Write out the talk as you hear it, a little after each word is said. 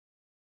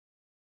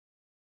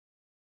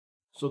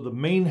So the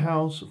main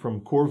house from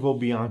Corvo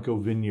Bianco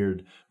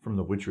Vineyard from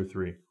The Witcher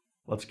 3.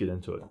 Let's get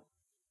into it.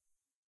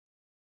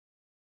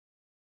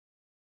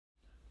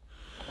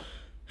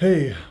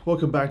 Hey,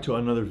 welcome back to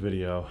another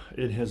video.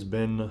 It has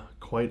been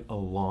quite a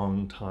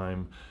long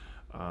time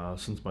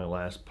since my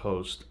last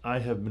post. I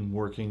have been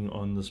working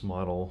on this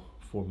model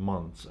for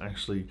months,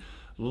 actually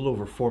a little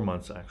over 4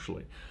 months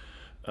actually.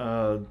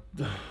 The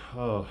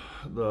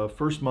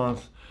first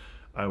month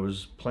I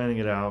was planning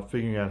it out,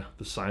 figuring out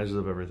the sizes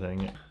of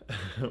everything.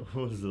 What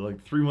was it,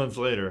 like 3 months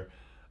later,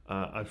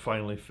 I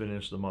finally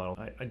finished the model.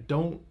 I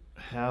don't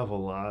have a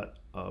lot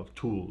of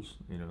tools,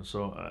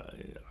 so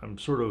I'm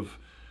sort of,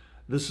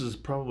 this is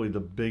probably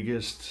the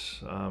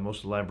biggest,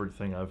 most elaborate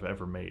thing I've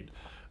ever made.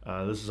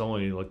 This is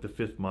only like the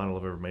 5th model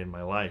I've ever made in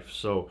my life,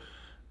 so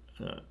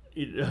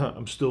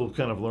I'm still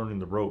kind of learning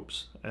the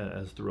ropes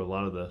as through a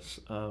lot of this.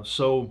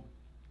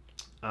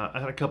 I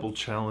had a couple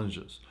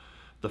challenges.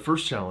 The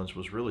first challenge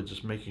was really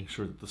just making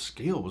sure that the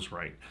scale was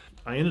right.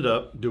 I ended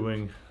up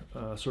doing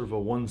sort of a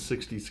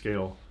 1/60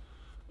 scale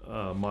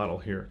model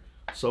here.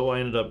 So I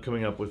ended up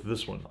coming up with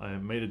this one. I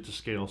made it to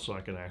scale so I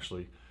can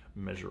actually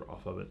measure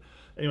off of it.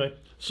 Anyway,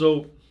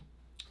 so,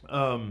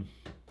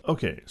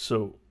 okay,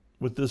 so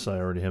with this I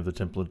already have the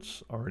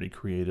templates already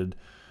created,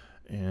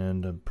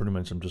 and pretty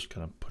much I'm just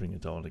kind of putting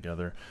it all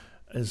together.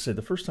 As I said,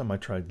 the first time I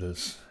tried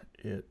this,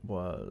 it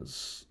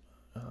was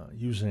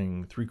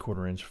using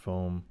 3/4 inch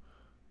foam,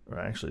 or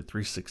actually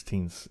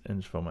 3/16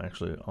 inch foam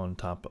actually on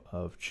top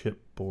of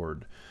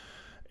chipboard.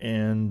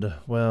 And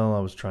well, I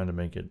was trying to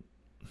make it,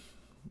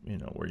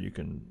 where you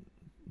can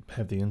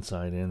have the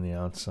inside and the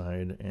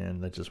outside,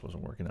 and that just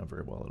wasn't working out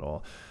very well at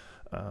all.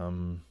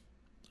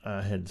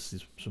 I had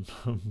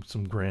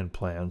some grand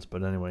plans,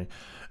 but anyway,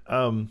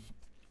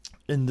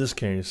 in this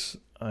case,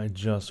 I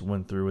just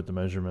went through with the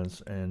measurements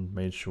and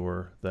made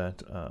sure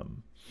that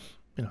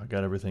I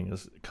got everything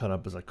as cut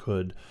up as I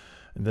could,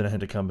 and then I had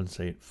to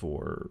compensate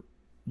for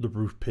the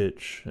roof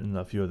pitch and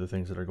a few other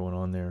things that are going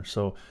on there.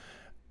 So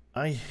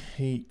I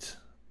hate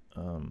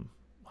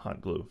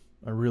hot glue.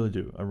 I really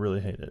do. I really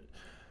hate it.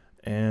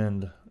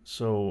 And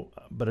so,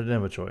 but I didn't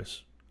have a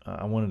choice.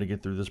 I wanted to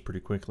get through this pretty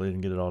quickly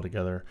and get it all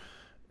together.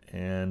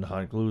 And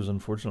hot glue is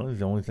unfortunately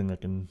the only thing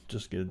that can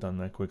just get it done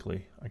that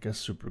quickly. I guess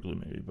super glue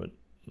maybe, but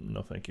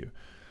no thank you.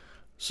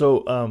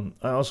 So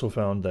I also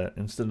found that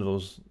instead of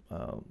those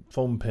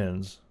foam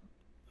pins,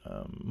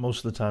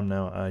 most of the time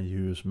now I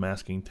use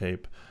masking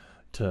tape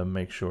to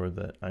make sure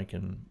that I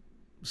can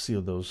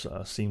seal those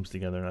seams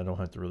together, and I don't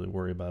have to really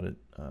worry about it,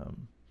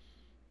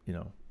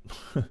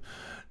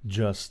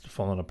 just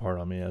falling apart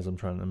on me as I'm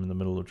in the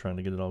middle of trying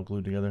to get it all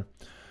glued together.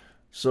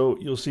 So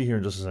you'll see here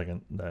in just a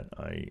second that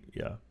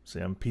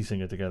I'm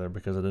piecing it together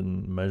because I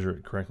didn't measure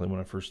it correctly when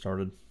I first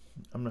started.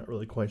 I'm not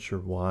really quite sure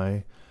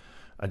why.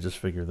 I just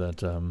figured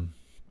that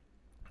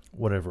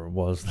whatever it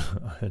was,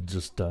 I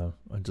just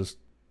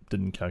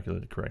didn't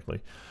calculate it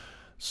correctly.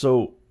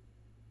 So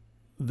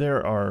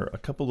there are a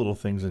couple little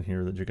things in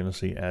here that you're going to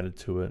see added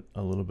to it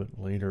a little bit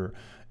later,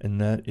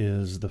 and that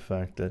is the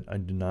fact that I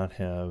do not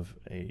have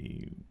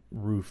a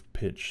roof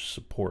pitch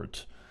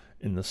support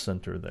in the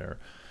center there.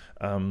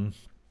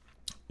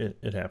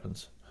 It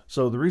happens.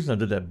 So the reason I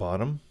did that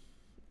bottom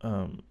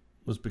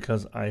was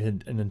because I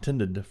had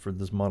intended for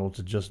this model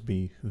to just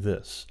be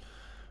this,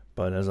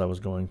 but as I was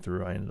going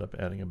through, I ended up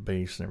adding a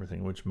base and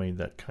everything, which made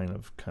that kind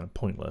of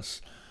pointless.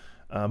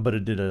 But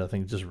it did, I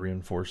think, just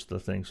reinforce the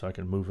thing so I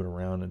can move it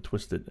around and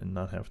twist it and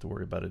not have to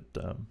worry about it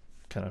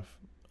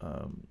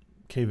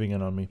caving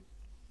in on me,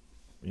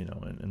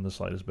 in the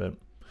slightest bit.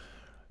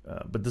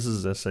 But this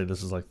is, as I say,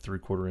 this is like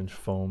 3/4 inch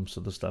foam,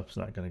 so the stuff's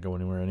not going to go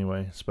anywhere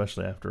anyway,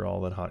 especially after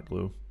all that hot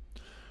glue.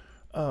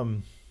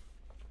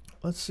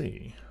 Let's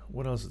see,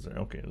 what else is there?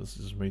 Okay, this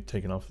is me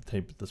taking off the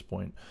tape at this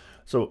point.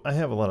 So I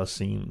have a lot of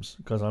seams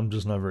because I'm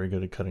just not very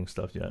good at cutting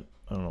stuff yet.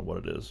 I don't know what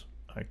it is.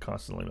 I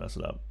constantly mess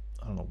it up.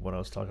 I don't know what I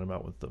was talking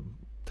about with the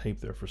tape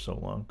there for so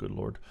long. Good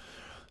Lord.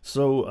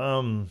 So,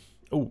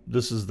 oh,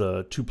 this is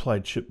the 2-ply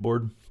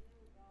chipboard.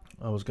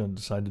 I was going to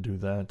decide to do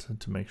that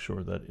to make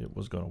sure that it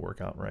was going to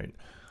work out right,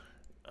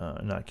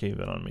 and not cave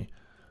in on me.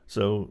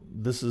 So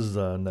this is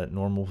that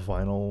normal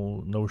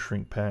vinyl no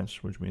shrink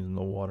patch, which means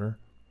no water.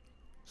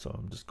 So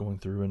I'm just going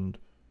through and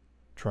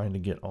trying to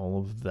get all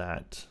of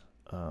that,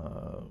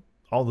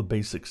 all the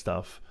basic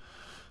stuff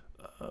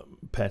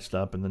patched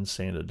up and then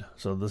sanded.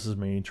 So this is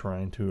me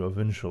trying to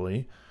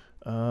eventually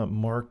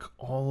mark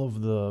all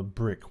of the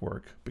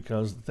brickwork,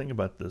 because the thing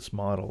about this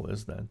model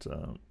is that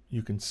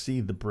you can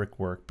see the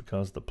brickwork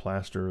because the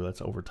plaster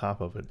that's over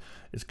top of it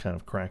is kind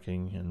of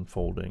cracking and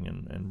folding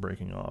and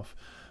breaking off.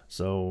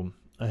 So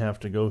I have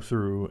to go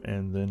through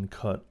and then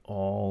cut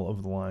all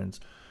of the lines,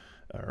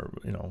 or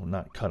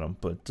not cut them,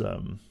 but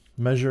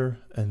measure,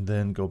 and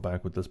then go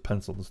back with this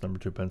pencil, this number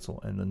 2 pencil,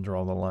 and then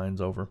draw the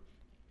lines over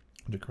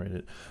to create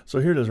it. So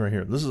here it is right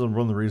here. This is one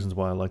of the reasons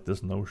why I like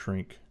this no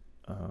shrink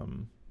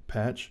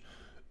patch,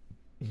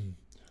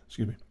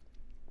 excuse me,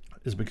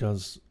 is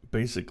because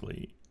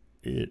basically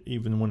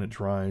even when it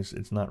dries,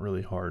 it's not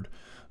really hard.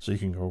 So you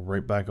can go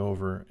right back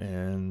over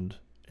and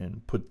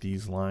and put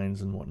these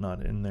lines and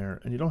whatnot in there,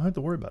 and you don't have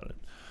to worry about it.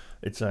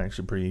 It's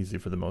actually pretty easy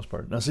for the most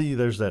part. Now see,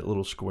 there's that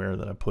little square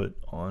that I put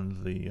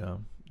on the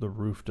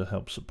roof to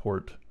help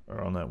support, or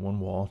on that one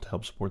wall to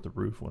help support the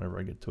roof whenever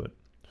I get to it.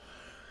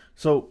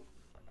 So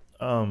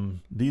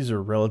these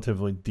are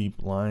relatively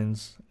deep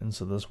lines, and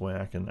so this way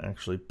I can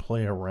actually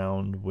play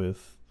around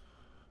with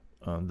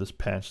this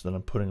patch that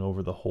I'm putting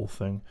over the whole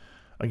thing.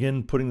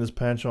 Again, putting this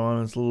patch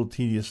on, it's a little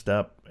tedious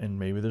step, and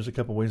maybe there's a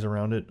couple ways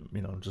around it,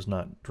 you know, just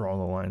not draw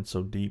the line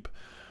so deep.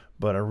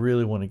 But I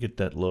really want to get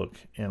that look,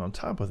 and on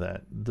top of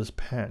that, this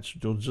patch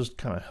will just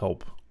kind of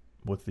help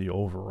with the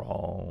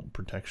overall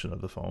protection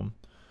of the foam.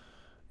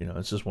 You know,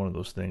 it's just one of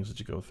those things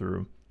that you go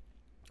through.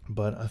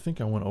 But I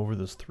think I went over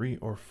this 3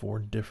 or 4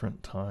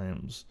 different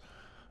times,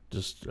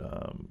 just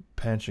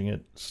patching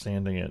it,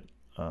 sanding it,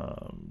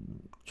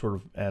 sort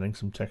of adding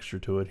some texture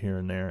to it here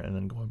and there, and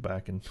then going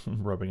back and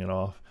rubbing it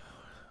off.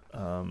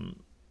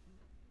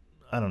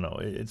 I don't know.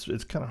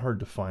 It's kind of hard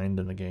to find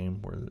in the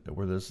game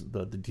where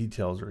the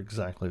details are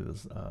exactly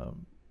this,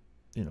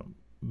 you know,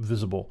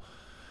 visible.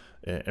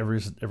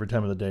 Every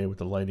time of the day with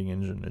the lighting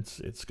engine,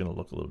 it's going to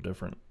look a little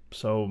different.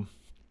 So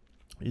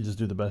you just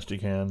do the best you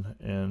can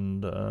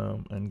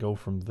and go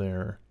from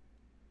there.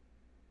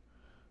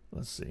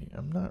 Let's see.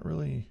 I'm not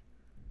really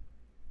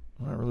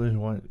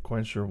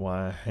quite sure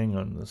why I hang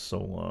on this so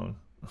long.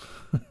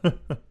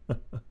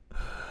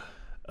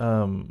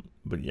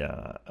 But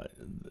yeah,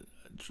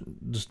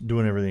 just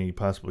doing everything you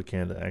possibly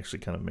can to actually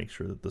kind of make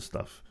sure that the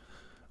stuff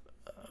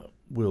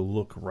will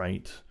look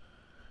right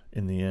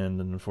in the end,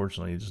 and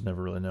unfortunately you just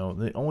never really know.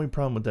 The only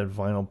problem with that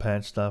vinyl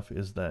patch stuff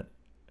is that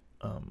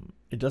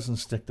it doesn't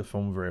stick to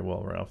foam very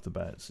well right off the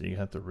bat, so you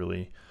have to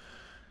really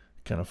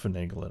kind of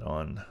finagle it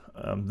on.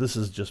 This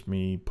is just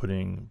me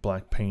putting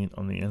black paint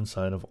on the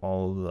inside of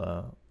all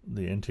of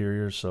the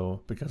interiors,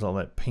 so because all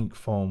that pink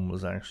foam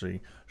was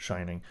actually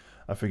shining,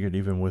 I figured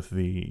even with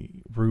the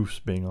roofs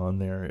being on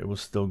there, it was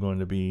still going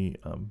to be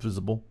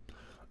visible,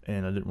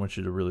 and I didn't want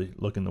you to really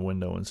look in the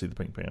window and see the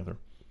Pink Panther.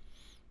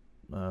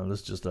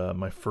 This is just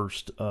my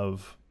first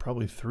of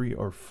probably 3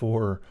 or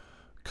 4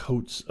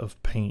 coats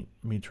of paint,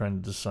 me trying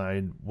to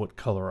decide what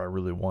color I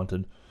really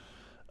wanted.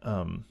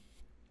 You're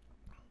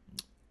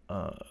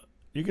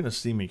going to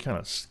see me kind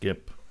of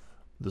skip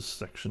this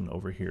section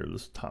over here,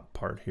 this top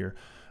part here.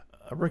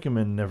 I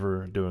recommend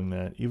never doing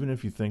that. Even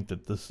if you think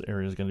that this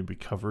area is going to be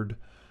covered,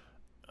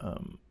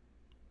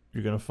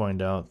 you're going to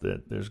find out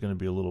that there's going to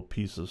be a little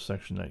piece of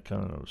section that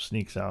kind of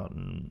sneaks out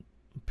and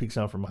peeks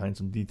out from behind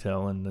some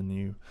detail, and then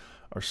you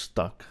are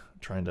stuck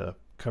trying to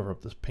cover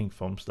up this pink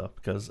foam stuff,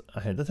 because I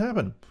had that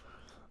happen.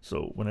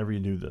 So whenever you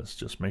do this,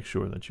 just make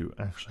sure that you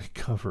actually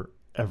cover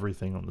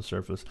everything on the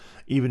surface,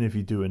 even if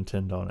you do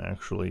intend on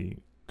actually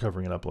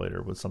covering it up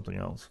later with something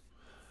else.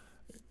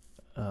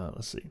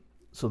 Let's see.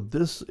 So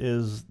this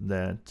is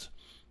that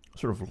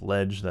sort of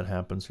ledge that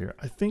happens here.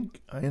 I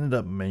think I ended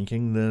up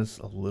making this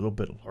a little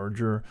bit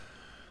larger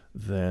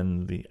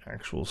than the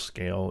actual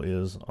scale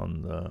is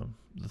on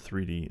the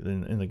 3D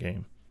in the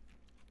game.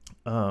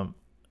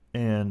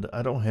 And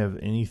I don't have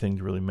anything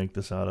to really make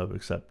this out of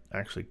except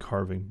actually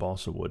carving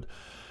balsa wood.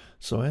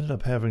 So I ended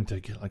up having to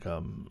get like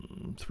a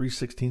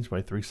 3/16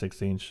 by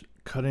 3/16,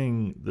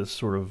 cutting this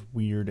sort of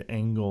weird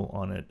angle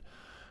on it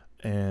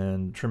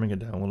and trimming it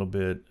down a little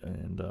bit,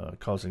 and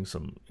causing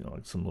some, you know,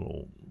 like some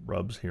little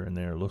rubs here and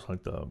there. It looks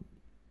like the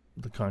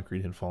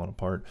concrete had fallen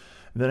apart.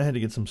 And then I had to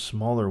get some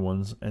smaller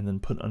ones and then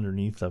put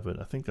underneath of it.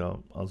 I think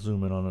I'll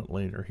zoom in on it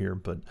later here,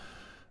 but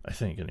I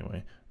think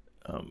anyway.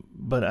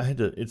 But I had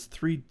to, it's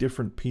 3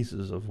 different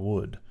pieces of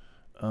wood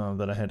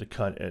that I had to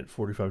cut at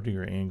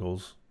 45-degree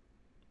angles.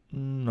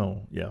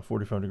 No, yeah,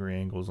 45-degree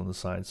angles on the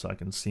side so I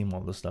can seam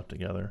all this stuff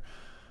together.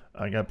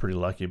 I got pretty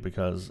lucky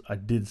because I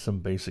did some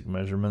basic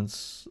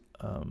measurements,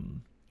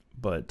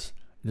 but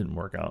it didn't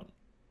work out.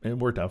 It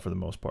worked out for the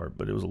most part,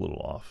 but it was a little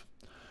off.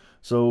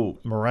 So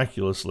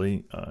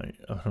miraculously, I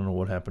don't know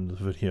what happened to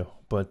the video,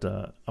 but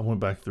I went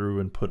back through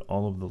and put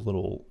all of the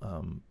little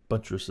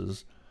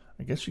buttresses.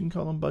 I guess you can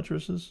call them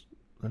buttresses.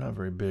 They're not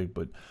very big,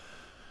 but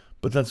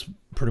that's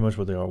pretty much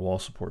what they are, wall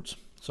supports.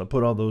 So I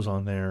put all those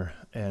on there,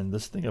 and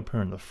this thing up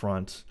here in the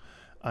front,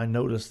 I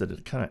noticed that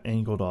it kind of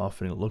angled off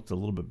and it looked a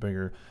little bit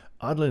bigger.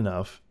 Oddly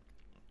enough,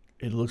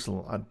 it looks a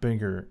lot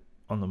bigger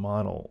on the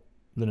model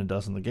than it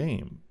does in the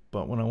game.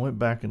 But when I went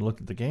back and looked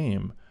at the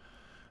game,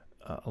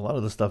 a lot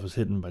of the stuff is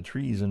hidden by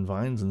trees and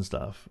vines and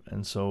stuff.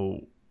 And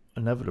so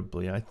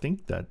inevitably, I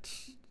think that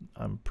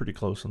I'm pretty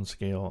close on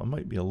scale. I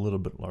might be a little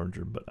bit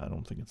larger, but I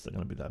don't think it's going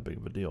to be that big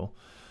of a deal.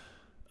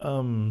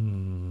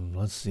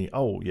 Let's see.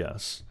 Oh,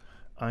 yes.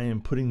 I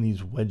am putting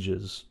these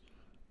wedges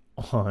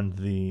on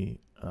the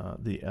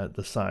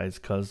sides,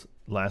 because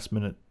last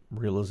minute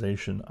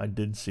realization, I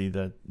did see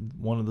that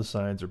one of the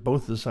sides, or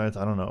both of the sides,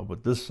 I don't know,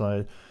 but this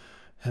side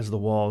has the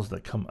walls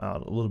that come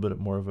out a little bit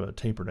more of a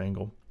tapered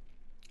angle.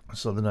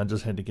 So then I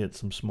just had to get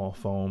some small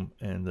foam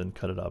and then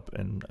cut it up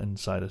and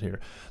side it here.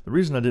 The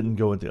reason I didn't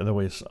go it the other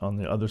way on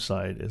the other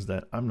side is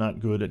that I'm not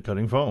good at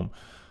cutting foam.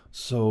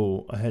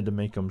 So I had to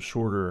make them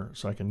shorter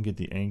so I can get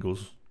the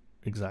angles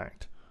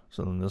exact.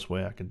 So then this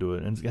way I can do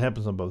it. And it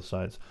happens on both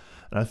sides.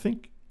 And I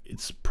think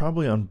it's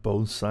probably on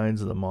both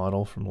sides of the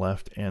model from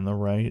left and the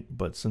right.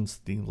 But since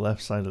the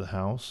left side of the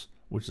house,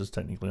 which is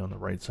technically on the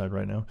right side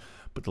right now,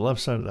 but the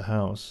left side of the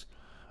house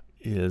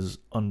is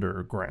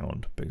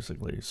underground,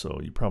 basically. So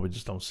you probably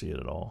just don't see it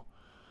at all.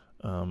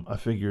 I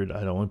figured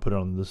I'd only put it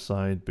on this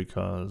side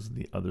because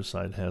the other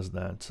side has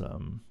that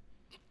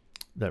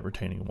that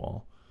retaining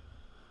wall.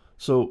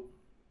 So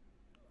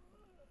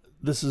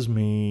this is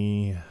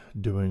me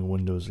doing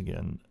windows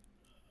again.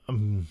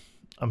 I'm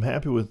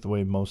happy with the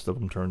way most of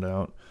them turned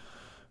out,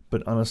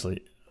 but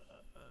honestly,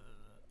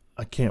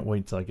 I can't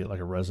wait till I get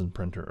like a resin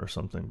printer or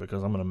something,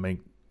 because I'm gonna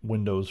make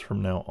windows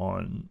from now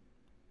on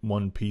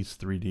one piece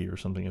 3D or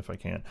something if I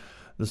can.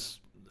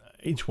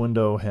 Each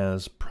window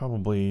has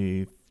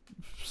probably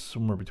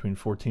somewhere between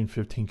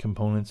 14-15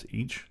 components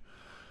each,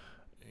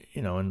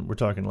 you know, and we're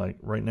talking like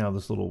right now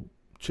this little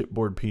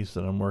chipboard piece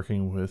that I'm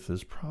working with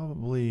is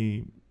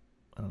probably,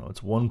 I don't know,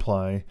 it's 1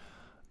 ply,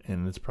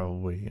 and it's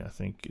probably, I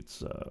think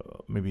it's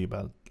maybe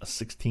about a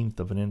 1/16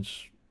 of an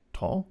inch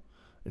tall.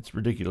 It's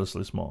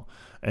ridiculously small.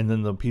 And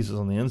then the pieces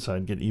on the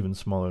inside get even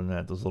smaller than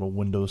that, those little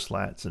window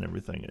slats and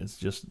everything. It's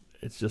just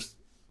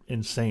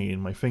insane.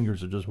 My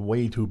fingers are just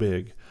way too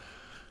big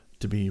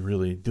to be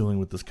really dealing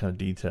with this kind of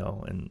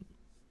detail, and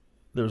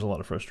there's a lot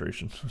of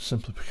frustration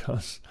simply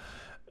because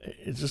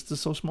it's just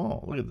so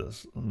small. Look at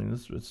this. I mean,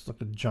 it's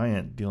like a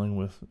giant dealing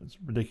with. It's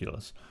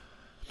ridiculous.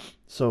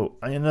 So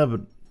I end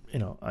up, you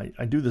know,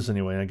 I do this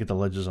anyway. I get the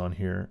ledges on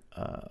here.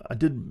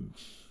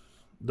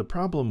 The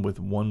problem with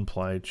 1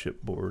 ply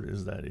chipboard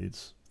is that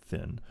it's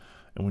thin,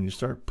 and when you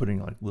start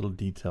putting like little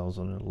details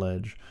on a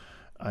ledge,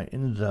 I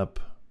ended up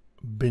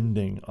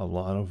bending a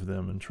lot of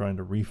them and trying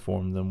to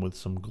reform them with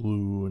some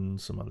glue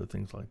and some other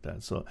things like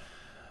that. So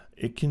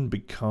it can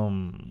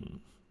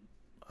become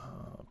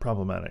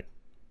problematic.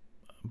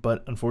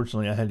 But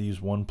unfortunately, I had to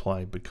use 1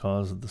 ply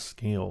because of the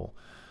scale.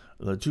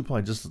 The 2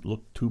 ply just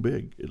looked too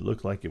big. It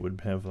looked like it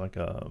would have like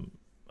a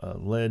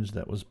ledge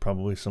that was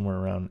probably somewhere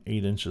around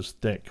 8 inches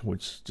thick,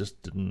 which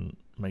just didn't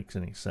make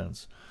any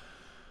sense.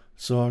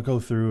 So I'll go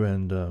through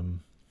and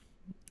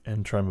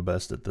try my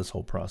best at this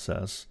whole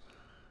process.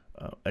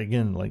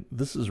 Again, like,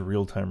 this is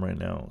real time right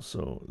now,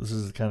 so this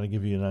is to kind of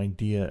give you an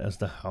idea as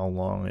to how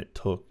long it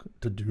took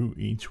to do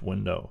each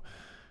window.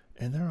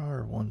 And there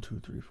are 1, 2,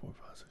 3, 4,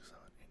 5, 6,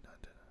 7, 8, 9,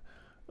 10,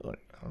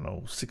 like, I don't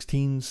know,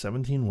 16,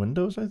 17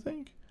 windows, I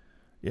think.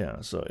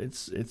 Yeah, so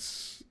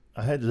it's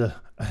I had to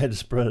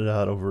spread it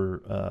out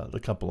over the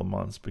couple of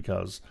months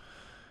because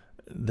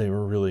they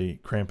were really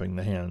cramping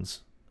the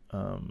hands.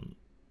 But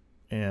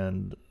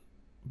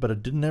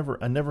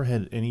I never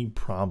had any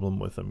problem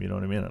with them, you know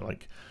what I mean?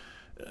 Like,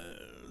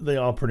 they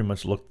all pretty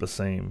much looked the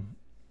same,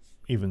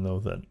 even though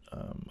that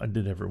I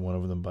did every one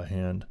of them by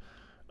hand.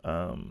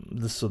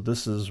 This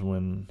is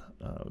when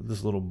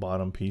this little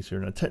bottom piece here.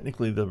 Now,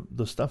 technically,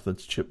 the stuff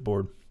that's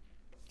chipboard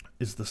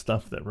is the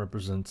stuff that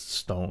represents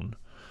stone.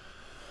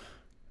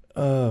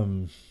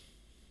 And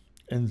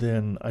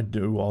then I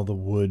do all the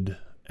wood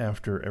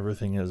after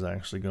everything is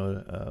actually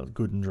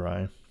good and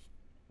dry.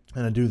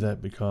 And I do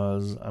that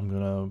because I'm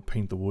gonna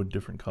paint the wood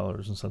different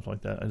colors and stuff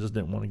like that. I just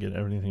didn't want to get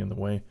everything in the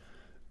way.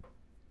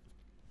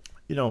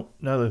 You know,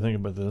 now that I think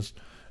about this,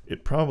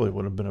 it probably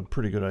would have been a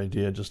pretty good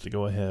idea just to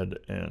go ahead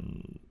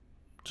and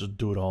just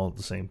do it all at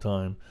the same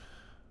time.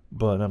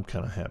 But I'm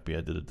kind of happy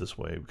I did it this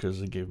way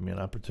because it gave me an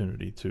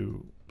opportunity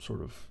to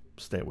sort of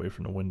stay away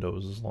from the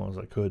windows as long as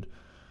I could.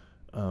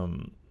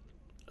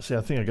 See,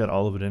 I think I got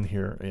all of it in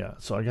here. Yeah,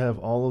 so I have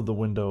all of the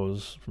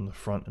windows from the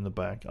front and the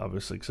back,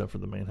 obviously, except for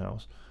the main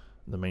house,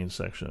 the main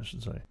section, I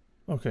should say.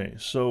 Okay,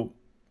 so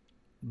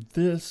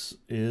this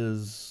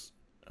is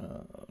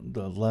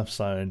the left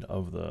side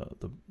of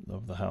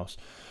the house.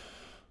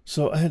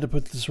 So I had to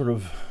put this sort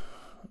of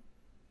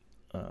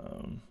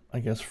I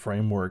guess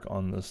framework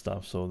on this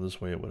stuff, so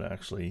this way it would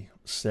actually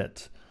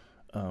sit.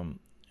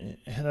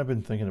 Had I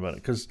been thinking about it,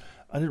 because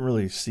I didn't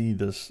really see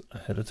this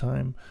ahead of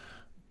time,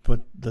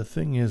 but the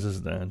thing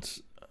is that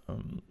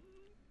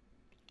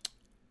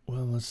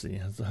well, let's see,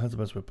 how's the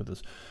best way to put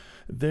this?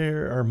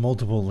 There are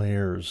multiple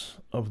layers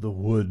of the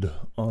wood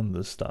on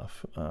this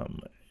stuff,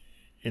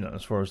 you know,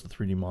 as far as the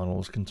 3D model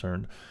is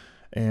concerned.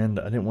 And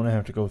I didn't want to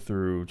have to go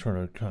through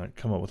trying to kind of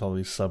come up with all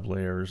these sub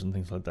layers and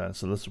things like that.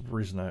 So that's the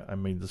reason I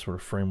made this sort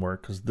of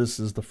framework, because this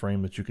is the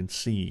frame that you can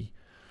see.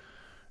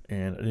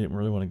 And I didn't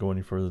really want to go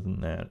any further than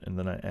that. And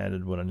then I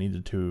added what I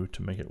needed to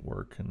make it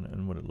work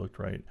and what it looked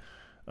right.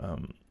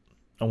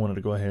 I wanted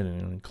to go ahead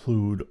and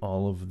include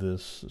all of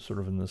this sort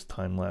of in this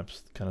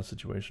time-lapse kind of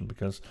situation,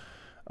 because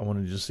I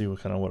wanted to just see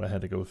what I had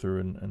to go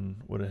through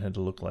and what it had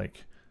to look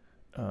like.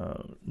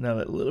 Now,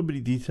 that little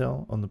bitty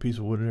detail on the piece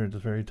of wood here at the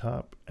very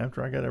top,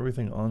 after I got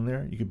everything on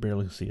there, you could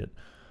barely see it.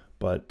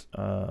 But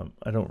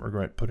I don't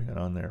regret putting it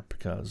on there,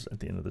 because at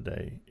the end of the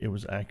day, it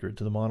was accurate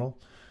to the model.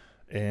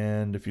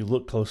 And if you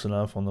look close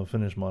enough on the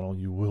finished model,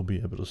 you will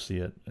be able to see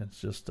it. It's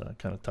just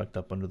kind of tucked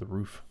up under the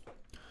roof.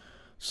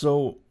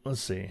 So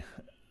let's see.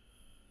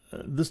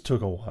 This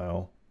took a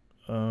while.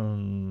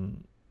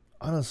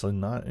 honestly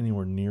not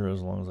anywhere near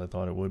as long as I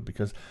thought it would,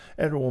 because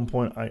at one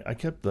point I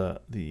kept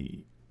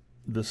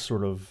this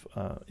sort of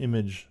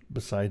image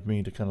beside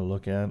me to kind of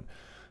look at.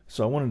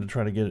 So I wanted to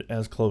try to get it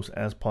as close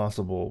as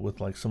possible with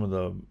like some of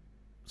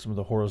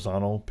the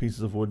horizontal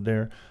pieces of wood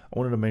there. I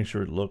wanted to make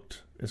sure it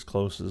looked as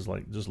close as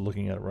like just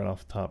looking at it right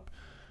off the top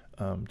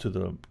to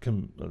the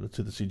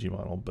CG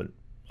model, but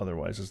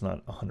otherwise it's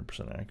not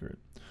 100% accurate.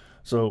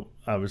 So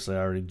obviously I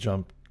already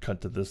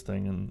cut to this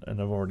thing,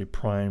 and I've already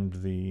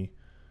primed the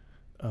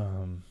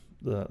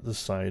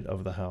side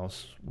of the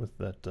house with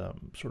that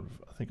sort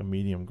of, I think, a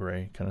medium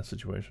gray kind of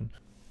situation.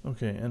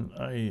 Okay, and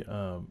I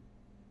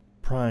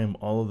prime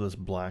all of this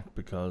black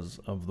because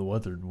of the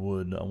weathered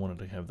wood. I wanted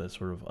to have that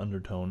sort of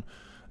undertone.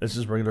 It's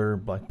just regular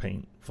black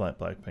paint, flat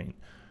black paint.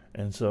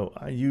 And so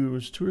I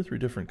use 2 or 3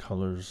 different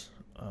colors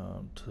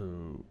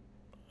to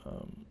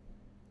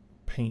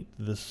paint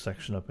this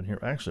section up in here.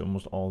 Actually,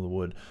 almost all the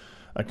wood.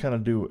 I kind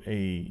of do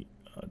a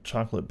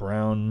chocolate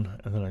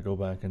brown, and then I go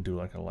back and do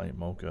like a light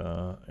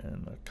mocha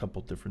and a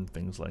couple different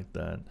things like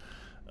that.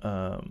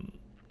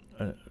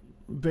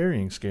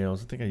 Varying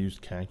scales. I think I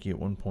used khaki at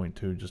one point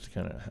too, just to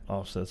kind of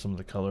offset some of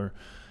the color,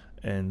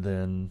 and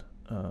then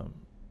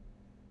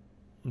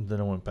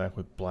I went back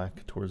with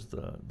black towards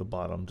the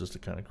bottom just to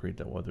kind of create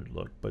that weathered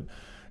look. But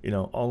you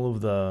know, all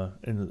of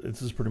and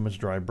this is pretty much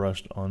dry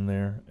brushed on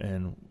there,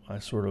 and I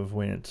sort of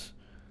went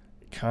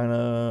kind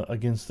of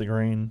against the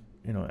grain,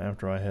 you know,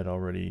 after I had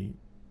already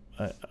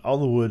all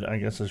the wood. I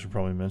guess I should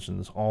probably mention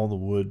this. All the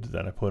wood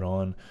that I put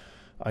on,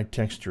 I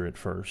texture it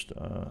first.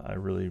 I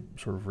really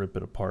sort of rip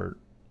it apart.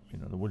 You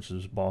know, the wood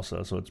is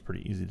balsa, so it's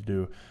pretty easy to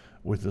do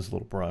with this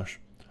little brush.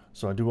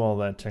 So I do all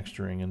that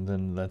texturing, and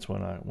then that's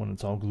when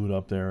it's all glued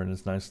up there and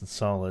it's nice and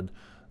solid,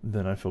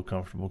 then I feel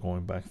comfortable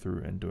going back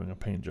through and doing a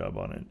paint job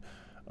on it.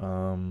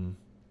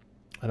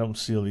 I don't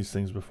seal these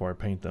things before I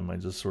paint them. I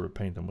just sort of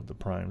paint them with the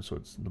prime, so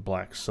it's the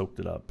black soaked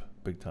it up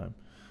big time.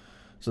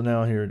 So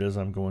now here it is.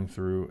 I'm going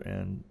through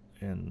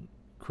and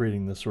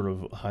creating this sort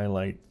of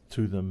highlight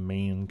to the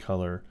main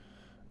color.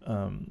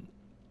 I'm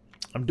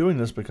doing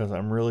this because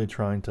I'm really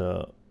trying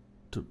to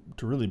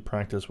really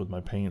practice with my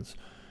paints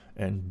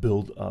and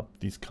build up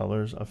these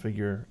colors. I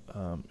figure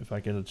if I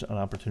get an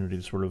opportunity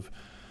to sort of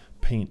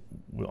paint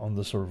on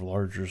the sort of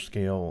larger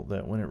scale,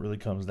 that when it really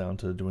comes down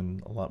to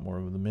doing a lot more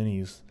of the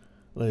minis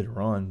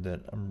later on,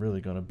 that I'm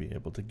really going to be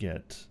able to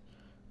get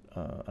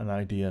an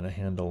idea and a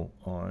handle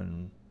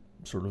on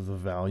sort of the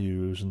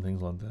values and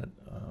things like that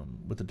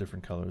with the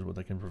different colors, what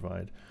they can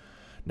provide.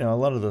 Now, a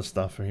lot of the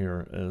stuff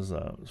here is,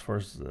 as far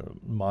as the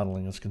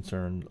modeling is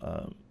concerned,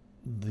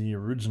 the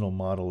original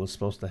model is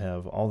supposed to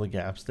have all the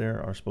gaps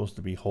there are supposed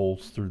to be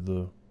holes through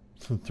the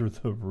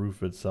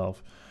roof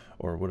itself,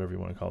 or whatever you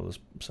want to call this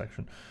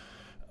section.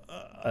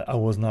 I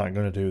was not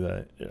going to do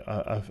that.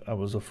 I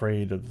was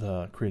afraid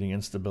of creating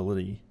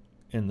instability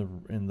in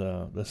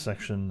the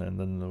section and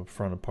then the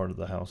front part of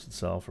the house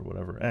itself, or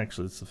whatever.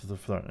 Actually, it's the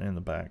front and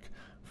the back.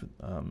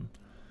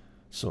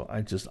 So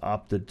I just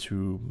opted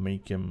to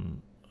make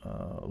him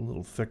a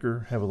little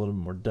thicker, have a little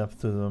bit more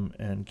depth to them,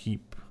 and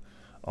keep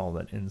all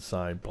that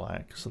inside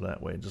black, so that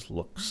way it just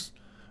looks,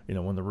 you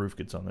know, when the roof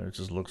gets on there, it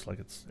just looks like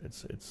it's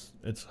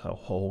a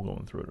hole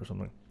going through it or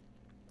something.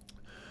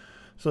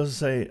 So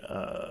as I say,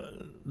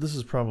 this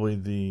is probably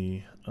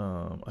the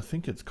I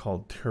think it's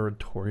called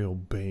Territorial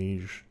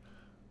Beige.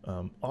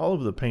 All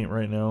of the paint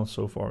right now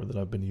so far that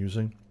I've been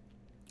using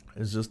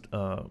is just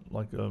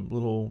like a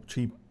little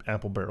cheap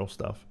apple barrel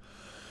stuff.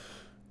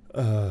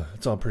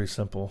 It's all pretty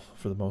simple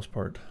for the most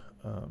part.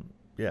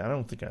 Yeah, I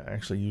don't think I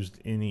actually used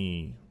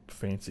any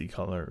fancy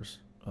colors,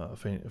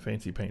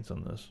 fancy paints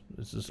on this.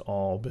 It's just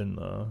all been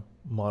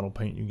model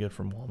paint you get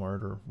from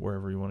Walmart or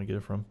wherever you want to get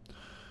it from,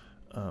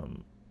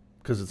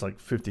 because it's like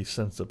 50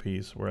 cents a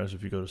piece, whereas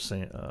if you go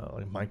to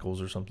like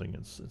Michael's or something,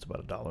 it's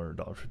about $1 or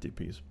 $1.50 a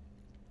piece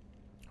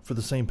for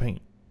the same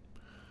paint.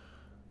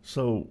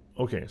 So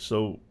okay,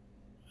 so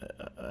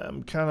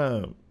I'm kind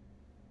of,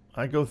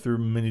 I go through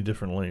many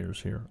different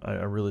layers here. I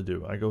really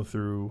do. I go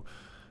through,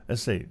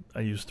 let's say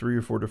I use 3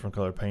 or 4 different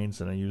color paints,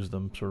 and I use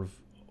them sort of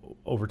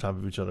over top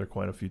of each other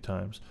quite a few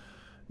times.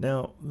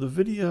 Now the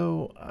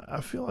video, I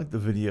feel like the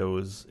video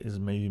is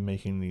maybe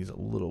making these a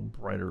little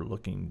brighter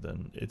looking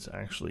than it's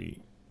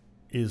actually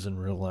is in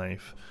real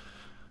life.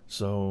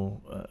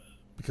 So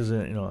because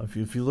you know,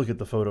 if you look at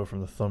the photo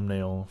from the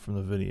thumbnail from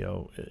the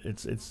video,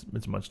 it's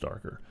much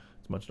darker.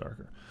 It's much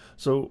darker.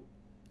 So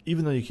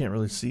even though you can't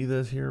really see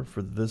this here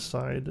for this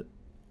side,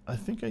 I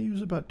think I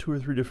use about 2 or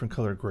 3 different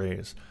color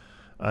grays.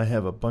 I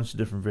have a bunch of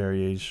different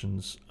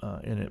variations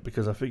in it,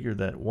 because I figured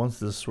that once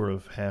this sort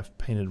of half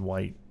painted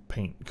white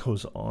paint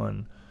goes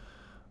on,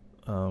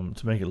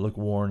 to make it look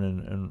worn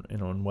and you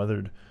know, and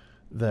weathered,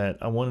 that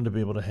I wanted to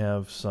be able to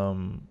have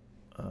some,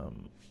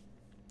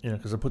 you know,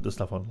 because I put this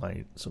stuff on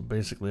light. So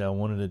basically I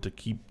wanted it to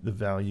keep the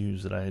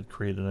values that I had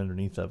created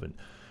underneath of it.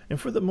 And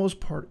for the most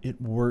part,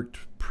 it worked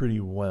pretty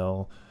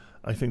well.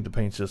 I think the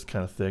paint's just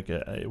kind of thick.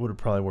 It would have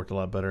probably worked a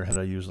lot better had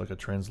I used like a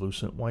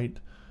translucent white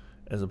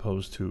as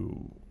opposed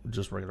to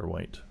just regular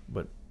white.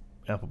 But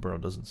Apple Barrel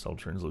doesn't sell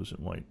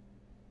translucent white.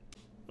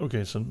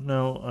 Okay, so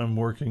now I'm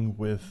working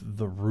with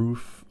the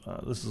roof.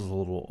 This is a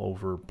little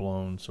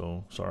overblown,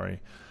 so sorry.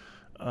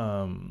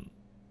 Um,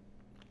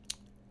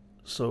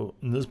 so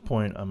in this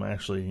point, I'm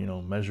actually,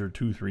 measure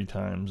 2, 3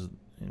 times,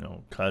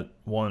 cut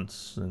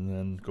once and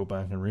then go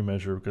back and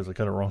remeasure because I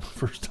cut it wrong the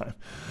first time.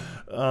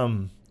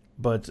 Um,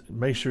 but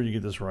make sure you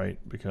get this right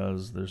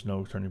because there's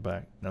no turning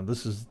back. Now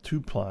this is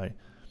 2-ply,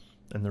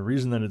 and the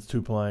reason that it's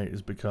 2-ply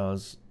is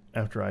because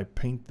after I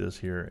paint this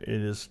here,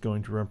 it is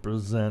going to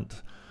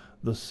represent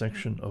the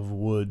section of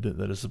wood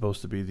that is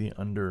supposed to be the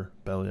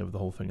underbelly of the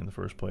whole thing in the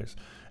first place.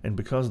 And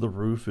because the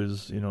roof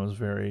is, is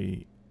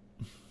very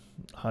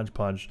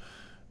hodgepodge.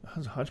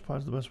 Is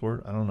hodgepodge the best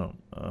word? I don't know.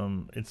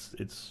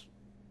 It's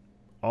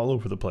all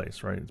over the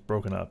place, right? It's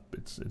broken up.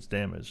 It's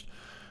damaged,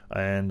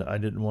 and I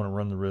didn't want to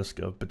run the risk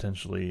of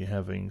potentially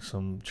having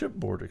some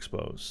chipboard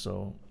exposed.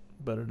 So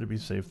better to be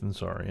safe than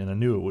sorry. And I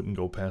knew it wouldn't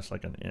go past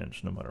like an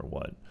inch, no matter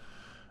what.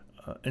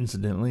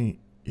 Incidentally,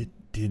 it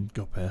did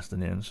go past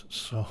an inch,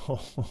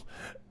 so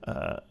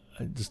it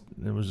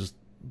was just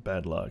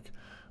bad luck.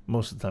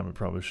 Most of the time it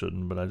probably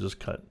shouldn't, but I just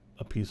cut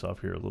a piece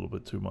off here a little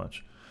bit too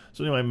much.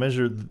 So anyway, I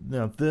measured.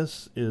 Now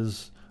this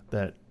is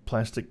that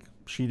plastic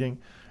sheeting.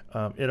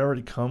 It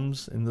already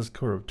comes in this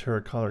sort of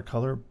terracotta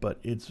color, but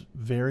it's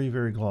very,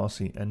 very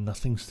glossy and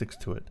nothing sticks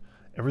to it.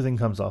 Everything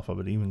comes off of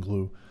it, even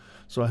glue.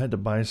 So I had to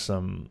buy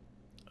some,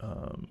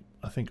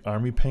 I think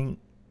army paint,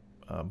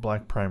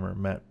 black primer,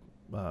 matte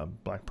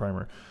black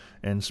primer,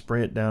 and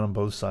spray it down on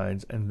both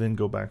sides, and then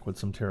go back with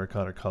some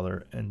terracotta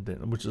color, and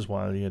then, which is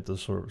why you get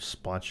this sort of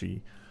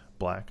splotchy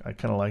black. I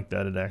kind of like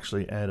that. It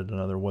actually added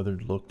another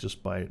weathered look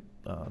just by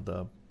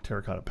the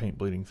terracotta paint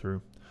bleeding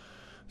through.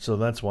 So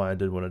that's why I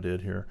did what I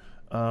did here.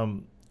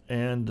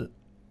 And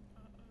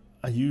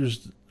I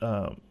used,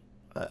 I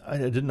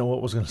didn't know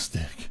what was going to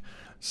stick.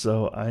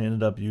 So I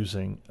ended up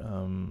using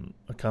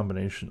a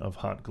combination of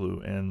hot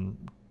glue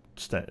and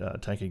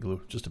tacky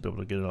glue just to be able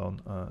to get it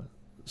on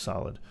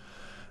solid.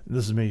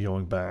 This is me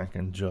going back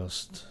and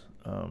just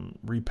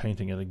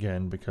repainting it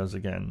again because,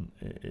 again,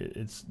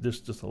 it's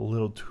just a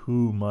little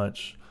too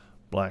much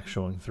black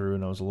showing through,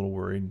 and I was a little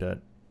worried that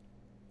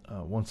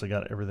once I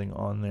got everything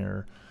on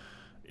there,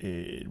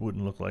 it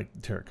wouldn't look like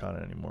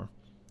terracotta anymore.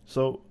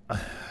 So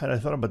had I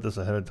thought about this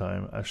ahead of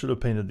time, I should have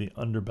painted the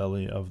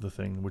underbelly of the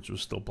thing, which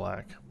was still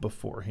black,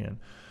 beforehand.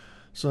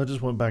 So I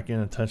just went back in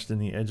and touched in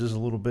the edges a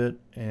little bit,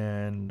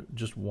 and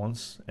just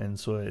once, and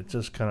so it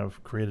just kind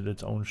of created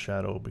its own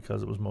shadow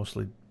because it was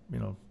mostly,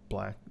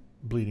 black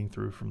bleeding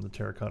through from the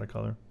terracotta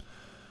color.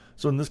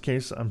 So in this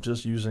case, I'm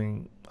just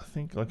using, I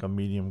think, like a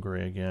medium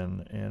gray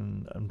again,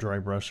 and I'm dry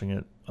brushing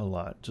it a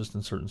lot, just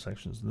in certain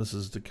sections. And this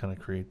is to kind of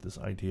create this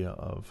idea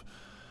of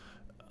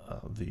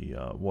the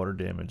water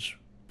damage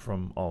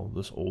from all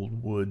this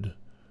old wood,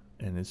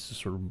 and it's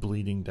just sort of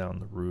bleeding down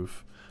the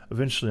roof.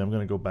 Eventually I'm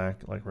going to go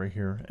back like right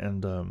here,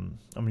 and I'm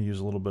going to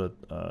use a little bit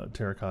of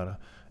terracotta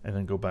and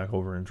then go back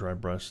over and dry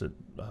brush it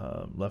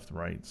left and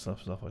right,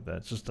 stuff like that.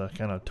 It's just to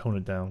kind of tone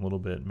it down a little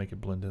bit, make it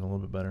blend in a little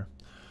bit better.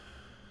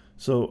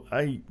 So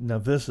now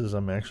this is,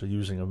 I'm actually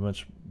using a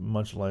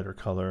much lighter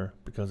color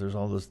because there's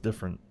all this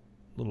different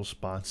little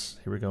spots.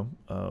 Here we go,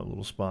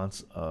 little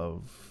spots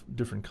of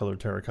different colored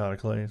terracotta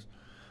clays.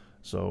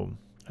 So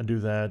I do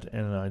that,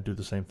 and I do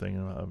the same thing,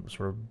 and I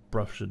sort of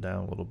brush it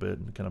down a little bit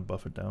and kind of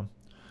buff it down.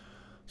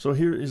 So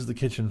here is the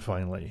kitchen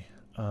finally.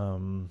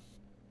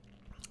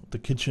 The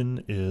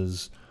kitchen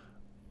is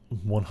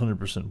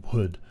 100%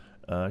 wood,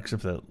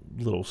 except for that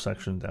little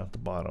section down at the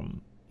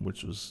bottom,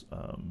 which was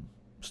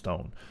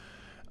stone.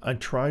 I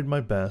tried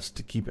my best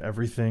to keep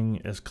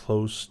everything as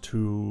close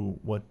to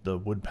what the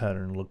wood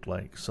pattern looked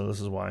like. So this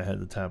is why I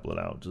had the tablet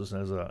out, just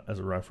as a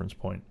reference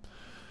point.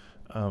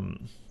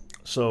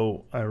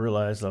 So I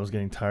realized I was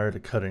getting tired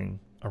of cutting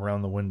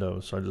around the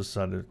windows, so I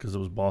decided, because it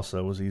was balsa,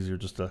 it was easier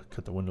just to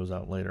cut the windows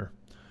out later.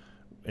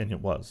 And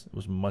it was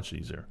much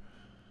easier.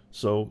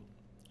 So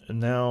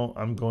now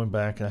I'm going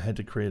back, and I had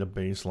to create a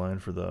baseline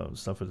for the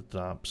stuff at the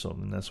top, so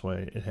in this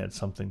way it had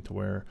something to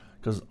wear,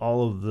 because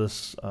all of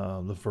this,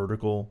 the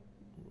vertical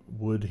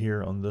wood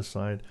here on this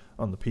side,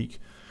 on the peak,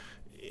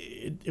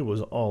 it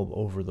was all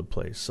over the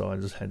place. So I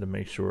just had to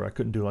make sure I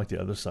couldn't do like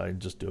the other side,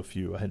 just do a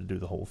few. I had to do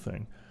the whole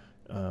thing.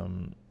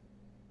 And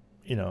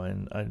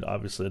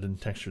obviously I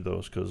didn't texture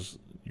those because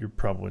you're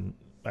probably,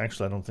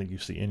 actually I don't think you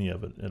see any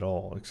of it at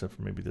all, except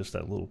for maybe just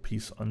that little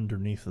piece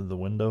underneath of the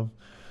window.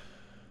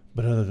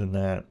 But other than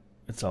that,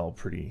 it's all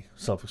pretty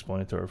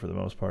self-explanatory for the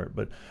most part.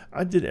 But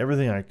I did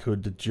everything I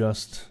could to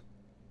just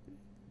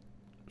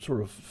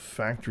sort of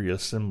factory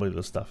assembly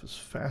the stuff as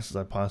fast as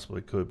I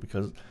possibly could,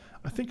 because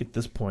I think at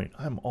this point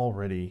I'm well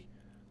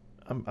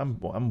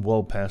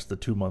past the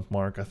 2-month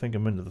mark. I think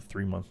I'm into the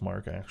 3-month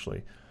mark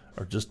actually,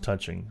 or just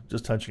touching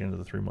into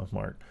the 3-month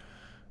mark.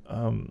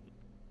 And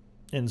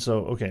so,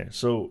 okay,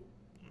 so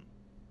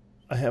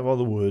I have all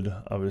the wood.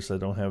 Obviously I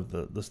don't have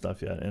the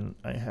stuff yet, and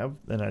I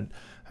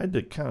had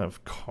to kind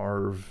of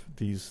carve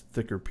these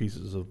thicker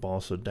pieces of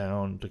balsa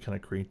down to kind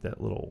of create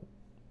that little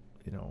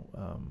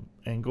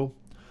angle,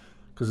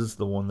 because it's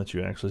the one that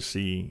you actually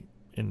see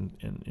in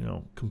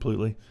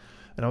completely.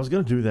 And I was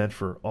going to do that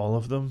for all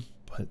of them,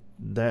 but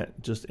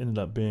that just ended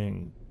up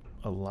being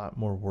a lot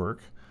more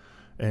work,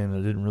 and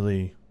I didn't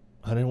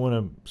want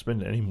to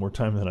spend any more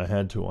time than I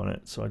had to on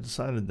it. So I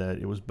decided that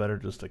it was better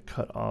just to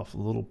cut off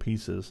little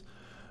pieces,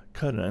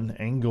 cut an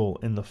angle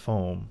in the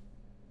foam,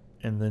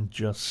 and then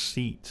just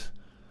seat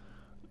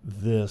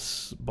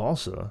this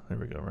balsa, there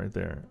we go, right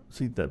there,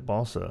 seat that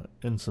balsa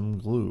in some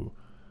glue.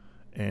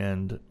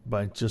 And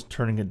by just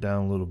turning it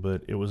down a little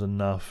bit, it was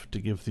enough to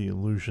give the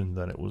illusion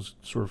that it was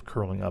sort of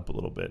curling up a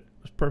little bit.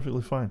 It was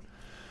perfectly fine.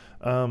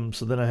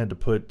 So then I had to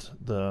put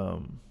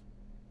the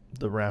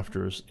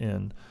rafters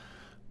in.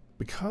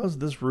 Because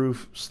this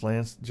roof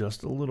slants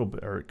just a little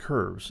bit, or it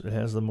curves. It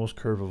has the most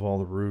curve of all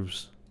the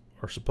roofs,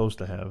 or supposed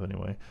to have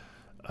anyway.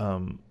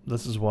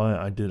 This is why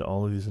I did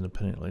all of these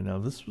independently. Now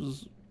this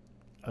was,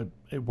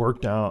 it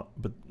worked out,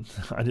 but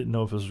I didn't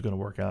know if this was going to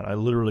work out. I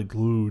literally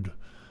glued,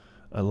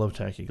 I love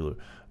tacky glue.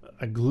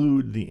 I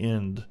glued the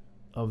end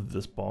of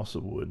this balsa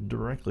wood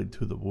directly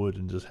to the wood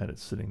and just had it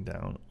sitting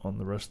down on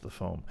the rest of the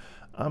foam.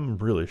 I'm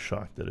really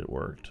shocked that it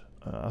worked.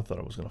 I thought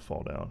it was going to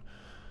fall down.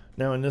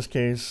 Now in this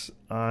case,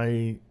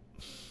 I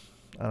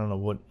don't know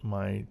what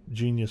my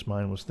genius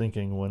mind was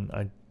thinking when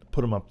I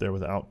put them up there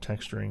without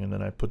texturing, and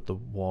then I put the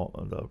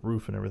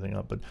roof and everything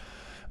up, but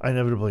I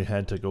inevitably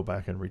had to go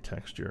back and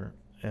retexture.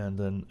 And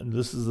then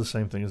this is the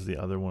same thing as the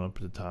other one up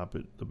at the top.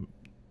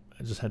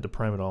 I just had to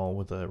prime it all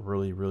with a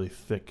really, really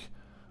thick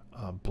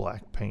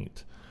black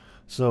paint.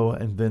 So,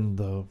 and then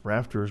the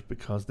rafters,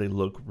 because they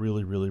look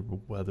really, really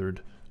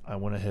weathered, I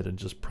went ahead and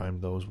just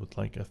primed those with,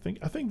 like, I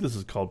think this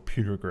is called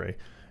pewter gray.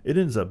 It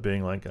ends up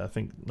being like, I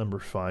think, number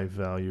 5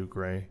 value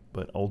gray,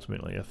 but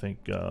ultimately I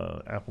think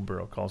Apple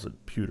Barrel calls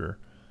it pewter.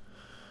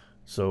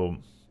 So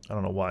I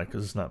don't know why,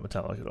 because it's not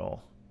metallic at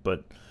all.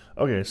 But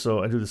okay,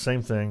 so I do the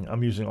same thing.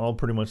 I'm using all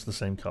pretty much the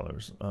same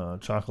colors: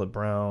 chocolate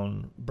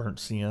brown, burnt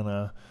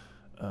sienna.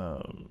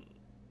 What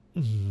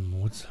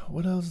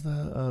else?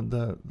 I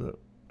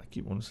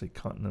keep wanting to say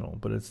continental,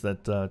 but it's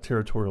that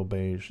territorial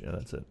beige. Yeah,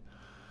 that's it.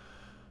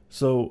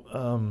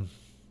 So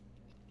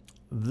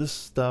this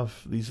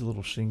stuff, these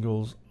little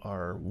shingles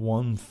are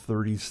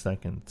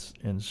 1/32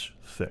 inch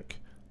thick.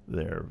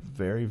 They're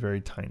very,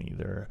 very tiny.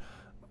 They're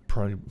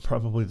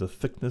probably the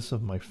thickness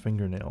of my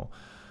fingernail.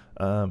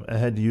 I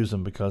had to use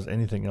them because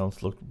anything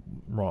else looked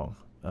wrong.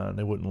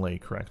 They wouldn't lay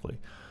correctly.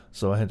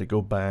 So I had to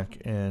go back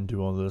and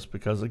do all this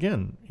because,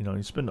 again, you know,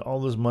 you spend all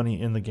this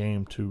money in the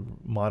game to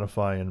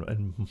modify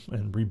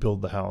and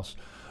rebuild the house,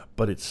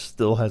 but it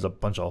still has a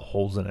bunch of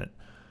holes in it.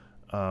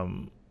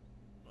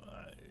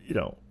 You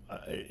know,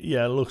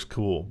 yeah, it looks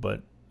cool,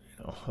 but,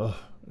 you know,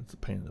 it's a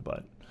pain in the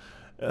butt.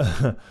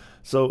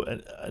 So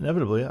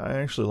inevitably,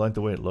 I actually liked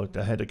the way it looked.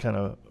 I had to kind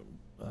of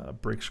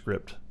break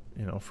script,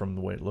 you know, from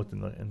the way it looked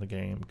in the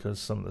game, because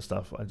some of the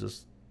stuff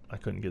I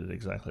couldn't get it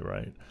exactly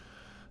right.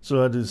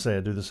 So I do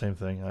the same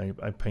thing.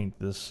 I paint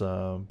this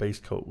base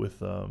coat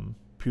with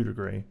pewter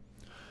gray,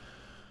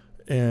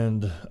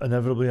 and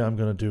inevitably I'm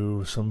going to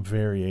do some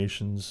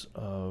variations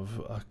of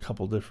a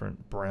couple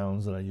different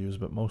browns that I use,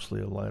 but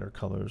mostly lighter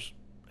colors,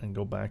 and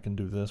go back and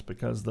do this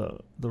because the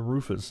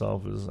roof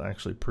itself is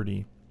actually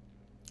pretty.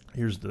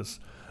 Here's this.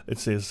 It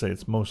says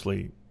it's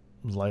mostly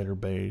lighter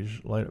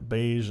beige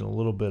and a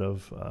little bit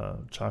of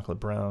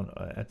chocolate brown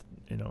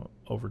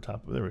over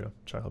top. There we go,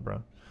 chocolate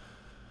brown.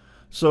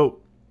 So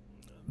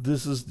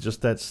this is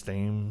just that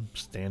same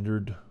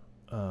standard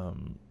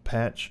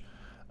patch.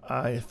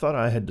 I thought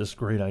I had this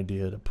great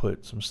idea to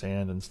put some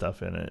sand and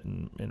stuff in it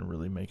and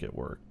really make it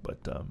work,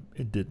 but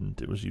it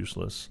didn't. It was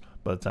useless.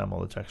 By the time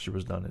all the texture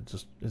was done, it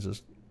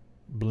just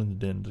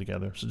blended in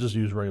together. So just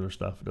use regular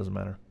stuff. It doesn't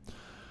matter.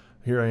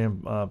 Here I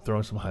am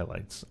throwing some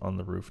highlights on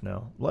the roof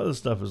now. A lot of this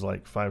stuff is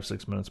like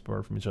 5-6 minutes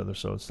apart from each other,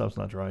 so stuff's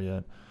not dry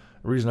yet.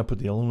 The reason I put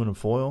the aluminum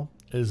foil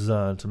is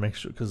to make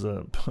sure, because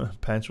the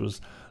patch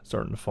was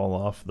starting to fall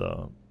off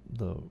the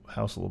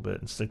house a little bit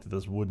and stick to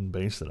this wooden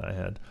base that I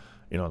had,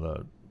 you know,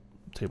 the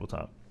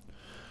tabletop.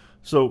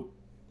 So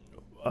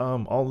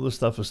all of this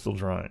stuff is still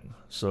drying,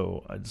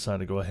 so I decided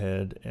to go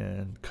ahead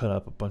and cut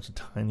up a bunch of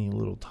tiny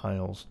little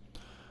tiles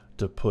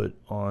to put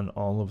on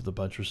all of the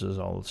buttresses,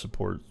 all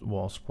the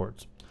wall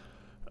supports.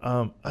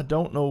 I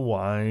don't know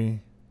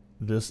why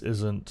this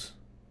isn't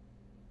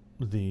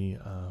the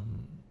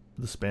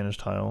Spanish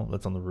tile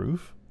that's on the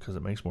roof, because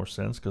it makes more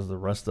sense, because the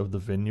rest of the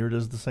vineyard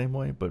is the same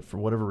way, but for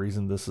whatever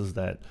reason this is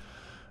that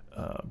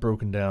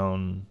broken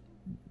down,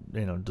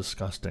 you know,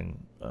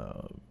 disgusting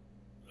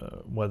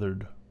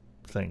weathered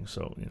thing.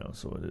 So, you know,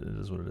 so it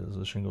is what it is,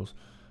 the shingles.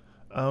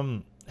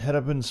 Had I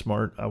been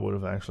smart, I would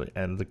have actually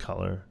added the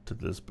color to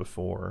this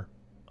before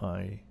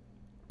I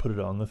put it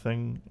on the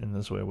thing, and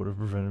this way it would have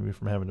prevented me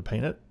from having to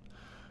paint it,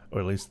 or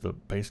at least the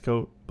base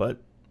coat.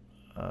 But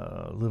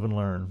live and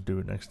learn, do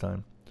it next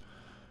time.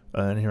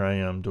 And here I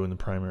am doing the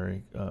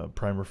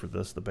primer for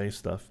this, the base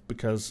stuff,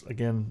 because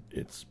again,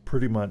 it's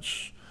pretty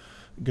much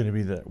going to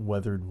be that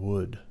weathered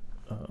wood.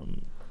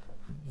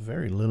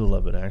 Very little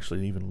of it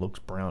actually even looks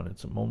brown.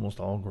 It's almost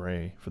all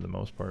gray for the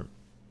most part.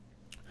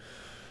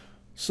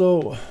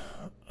 So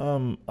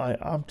I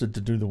opted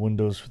to do the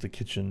windows for the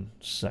kitchen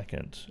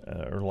second,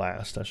 or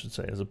last, I should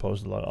say, as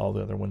opposed to all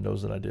the other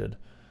windows that I did.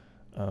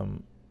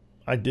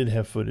 I did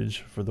have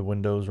footage for the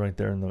windows right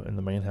there in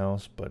the main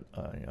house, but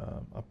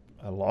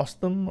I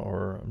lost them,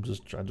 or I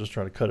just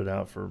try to cut it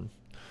out for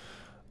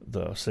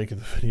the sake of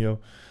the video.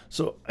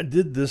 So I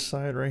did this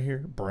side right here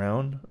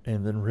brown,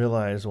 and then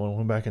realized when I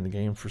went back in the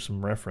game for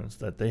some reference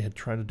that they had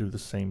tried to do the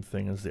same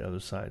thing as the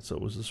other side, so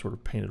it was this sort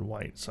of painted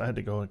white. So I had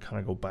to go and kind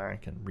of go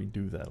back and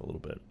redo that a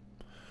little bit.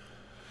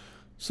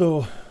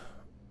 So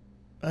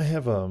I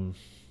have a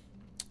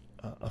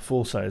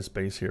full-size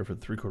base here for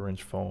the 3/4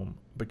 inch foam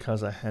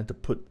because I had to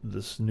put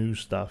this new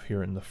stuff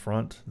here in the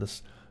front,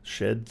 this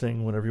shed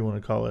thing, whatever you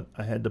want to call it.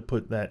 I had to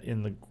put that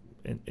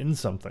in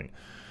something.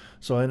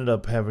 So I ended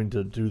up having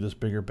to do this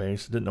bigger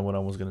base. I didn't know what I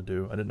was going to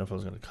do. I didn't know if I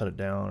was going to cut it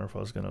down or if I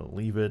was going to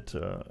leave it.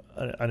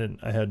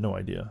 I had no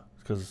idea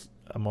because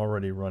I'm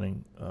already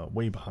running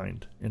way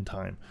behind in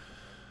time.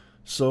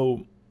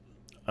 So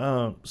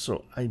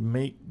I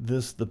make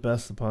this the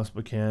best I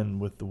possibly can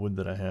with the wood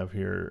that I have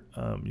here,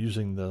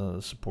 using the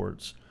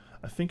supports.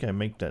 I think I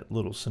make that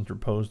little center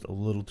post a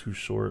little too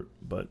short,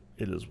 but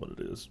it is what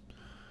it is.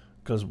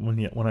 Because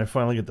when I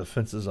finally get the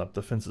fences up,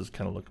 the fences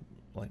kind of look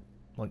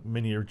like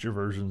miniature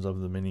versions of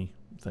the mini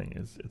thing.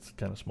 It's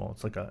kind of small.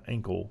 It's like an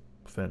ankle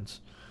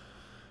fence.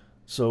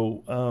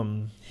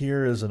 So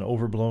here is an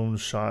overblown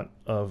shot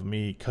of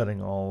me cutting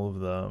all of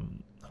the.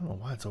 I don't know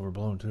why it's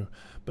overblown too,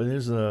 but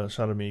here's a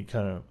shot of me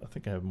kind of. I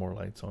think I have more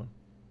lights on.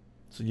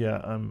 So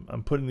yeah,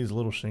 I'm putting these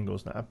little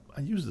shingles now.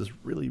 I use this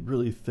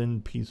really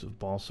thin piece of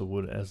balsa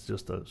wood as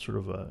just a sort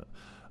of a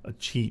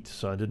cheat,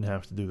 so I didn't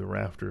have to do the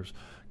rafters,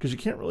 because you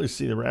can't really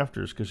see the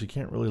rafters because you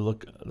can't really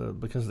look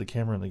because of the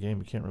camera in the game.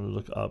 You can't really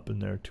look up in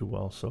there too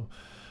well. So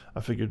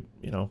I figured,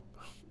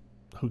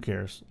 who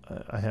cares?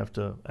 I have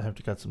to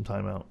cut some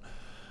time out.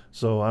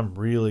 So I'm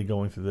really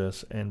going through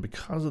this, and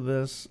because of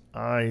this,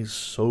 I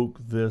soak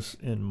this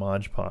in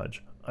Mod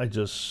Podge. I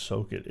just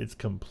soak it. It's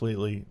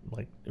completely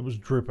it was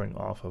dripping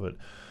off of it.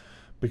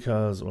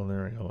 Because, well,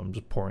 there we go. I'm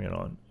just pouring it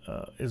on.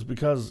 It's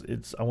because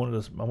I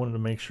wanted to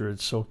make sure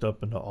it's soaked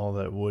up into all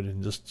that wood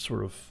and just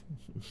sort of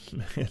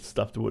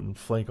stuff that wouldn't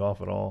flake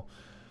off at all.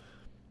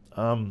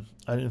 I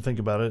didn't think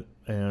about it,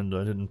 and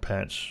I didn't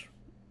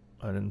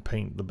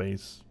paint the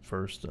base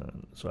first,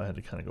 so I had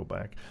to kind of go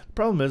back. The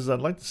problem is,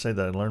 I'd like to say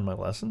that I learned my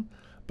lesson,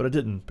 but I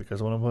didn't,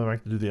 because when I went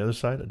back to do the other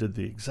side, I did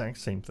the exact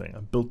same thing. I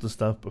built the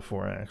stuff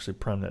before I actually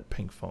primed that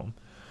pink foam.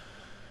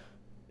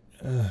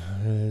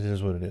 It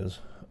is what it is.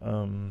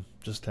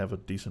 Just have a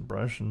decent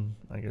brush, and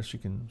I guess you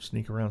can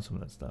sneak around some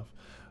of that stuff.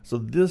 So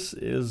this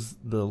is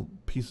the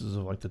pieces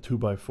of the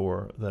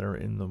 2x4 that are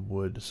in the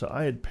wood. So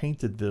I had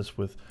painted this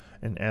with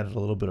and added a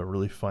little bit of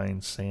really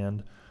fine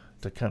sand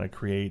to kind of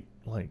create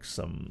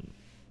some,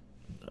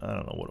 I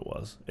don't know what it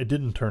was. It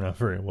didn't turn out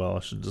very well.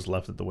 I should have just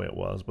left it the way it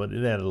was, but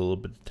it added a little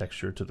bit of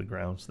texture to the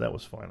ground, so that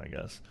was fine, I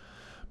guess.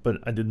 But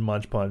I did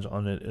Mod Podge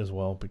on it as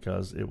well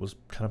because it was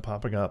kind of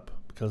popping up,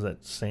 because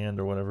that sand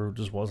or whatever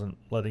just wasn't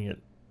letting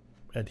it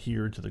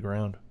adhere to the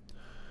ground.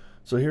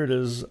 So here it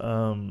is.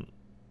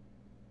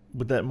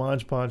 With that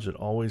Mod Podge, it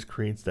always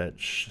creates that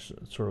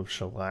sort of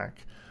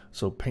shellac,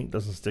 so paint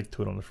doesn't stick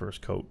to it on the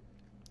first coat.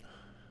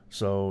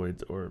 So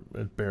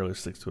it barely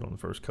sticks to it on the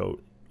first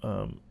coat.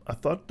 I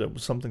thought that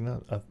was something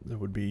that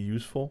would be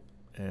useful,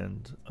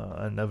 and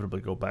I inevitably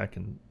go back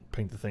and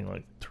paint the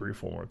thing 3 or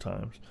 4 more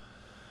times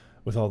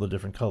with all the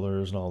different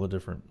colors and all the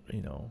different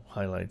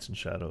highlights and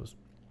shadows.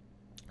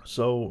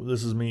 So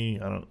this is me.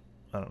 I don't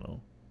know.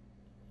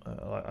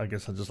 I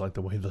guess I just like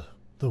the way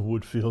the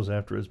wood feels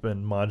after it's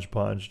been Mod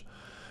Podged,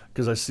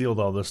 because I sealed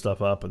all this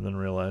stuff up and then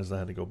realized I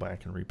had to go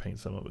back and repaint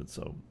some of it.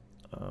 So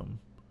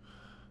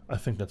I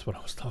think that's what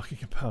I was talking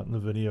about in the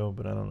video,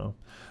 but I don't know.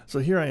 So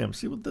here I am.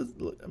 See what this?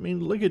 I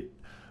mean, look at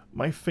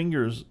my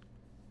fingers.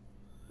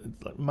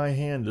 My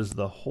hand is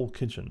the whole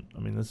kitchen. I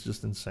mean, that's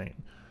just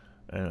insane.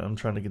 And I'm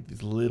trying to get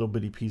these little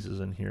bitty pieces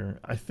in here.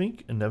 I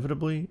think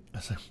inevitably,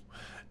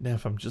 now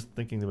if I'm just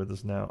thinking about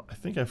this now, I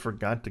think I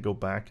forgot to go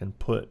back and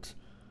put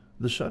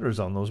the shutters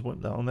on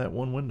that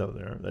one window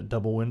there, that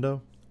double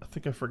window. I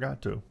think I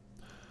forgot to.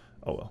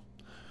 Oh well.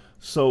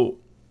 So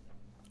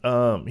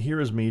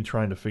here is me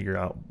trying to figure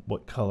out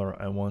what color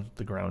I want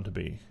the ground to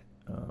be.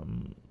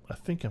 I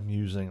think I'm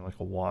using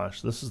a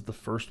wash. This is the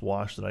first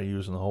wash that I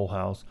use in the whole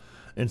house.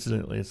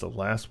 Incidentally, it's the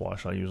last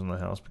wash I use in the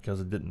house because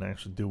it didn't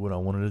actually do what I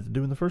wanted it to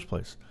do in the first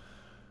place.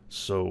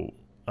 So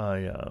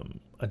I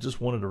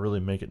just wanted to really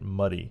make it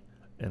muddy,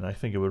 and I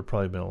think it would have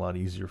probably been a lot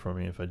easier for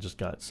me if I just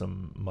got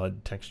some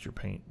mud texture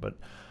paint. But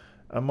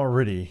I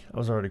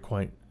was already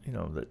quite,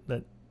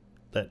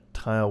 that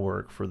tile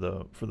work for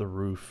the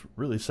roof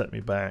really set me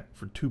back.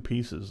 For 2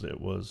 pieces,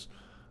 it was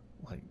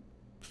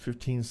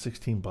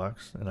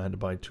 $15-16, and I had to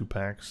buy 2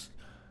 packs.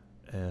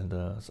 And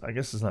so I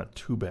guess it's not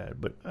too bad,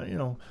 but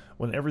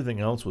when everything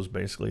else was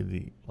basically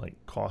the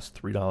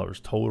cost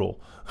 $3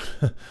 total,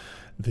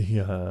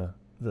 the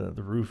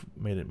roof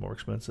made it more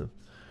expensive.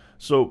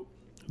 So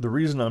the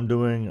reason I'm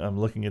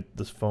looking at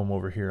this foam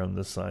over here on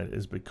this side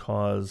is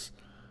because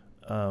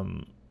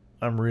I'm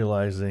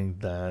realizing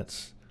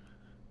that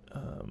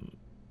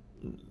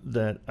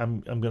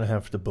I'm gonna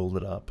have to build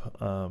it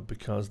up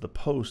because the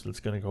post that's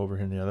gonna go over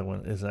here in the other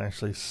one is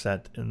actually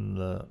set in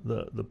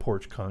the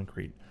porch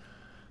concrete.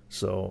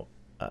 So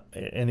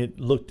and it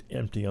looked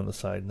empty on the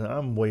side. Now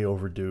I'm way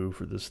overdue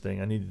for this thing.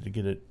 I needed to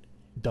get it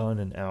done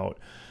and out,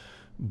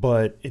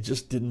 but it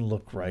just didn't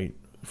look right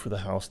for the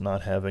house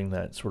not having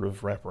that sort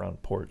of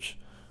wraparound porch.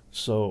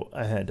 So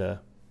I had to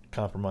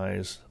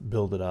compromise,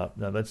 build it up.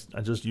 Now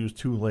I just used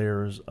 2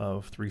 layers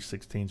of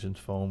 3/16 inch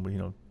foam, you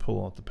know,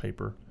 pull out the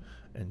paper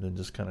and then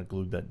just kind of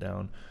glued that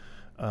down.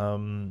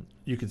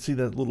 You can see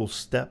that little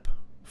step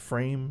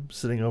frame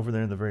sitting over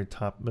there in the very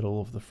top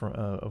middle of the front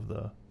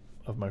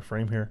of my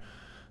frame here.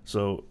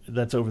 So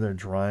that's over there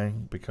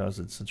drying because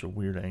it's such a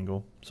weird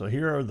angle. So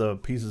here are the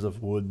pieces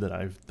of wood that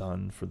I've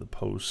done for the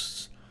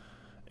posts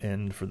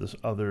and for this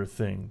other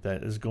thing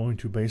that is going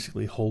to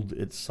basically hold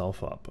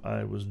itself up.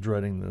 I was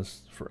dreading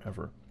this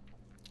forever.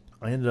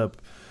 I ended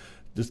up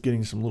just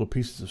getting some little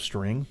pieces of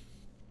string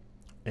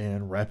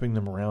and wrapping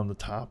them around the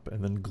top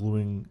and then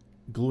gluing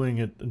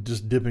it,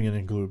 just dipping it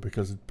in glue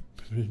because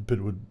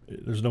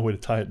there's no way to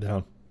tie it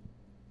down.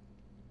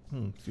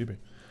 Excuse me.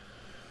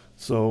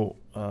 So,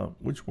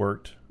 which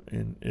worked,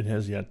 and it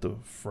has yet to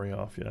fray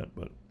off yet,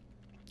 but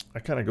I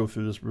kind of go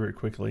through this very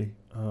quickly.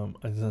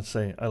 As I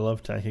say, I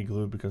love tacky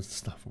glue because the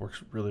stuff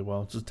works really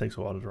well. It just takes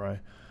a while to dry.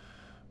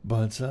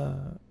 But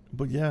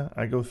yeah,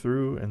 I go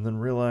through and then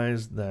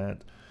realize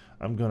that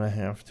I'm going to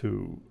have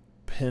to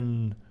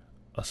pin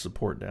a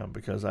support down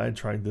because I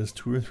tried this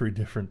 2 or 3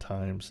 different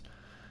times.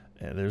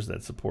 And there's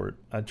that support.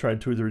 I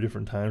tried 2 or 3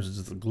 different times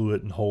just to glue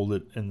it and hold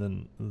it, and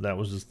then that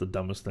was just the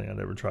dumbest thing I'd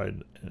ever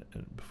tried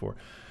before.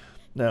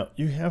 Now,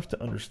 you have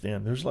to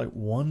understand, there's like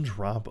 1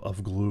 drop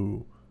of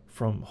glue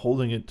from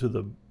holding it to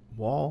the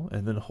wall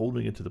and then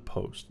holding it to the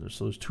post.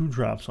 So there's 2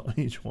 drops on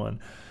each one,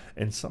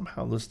 and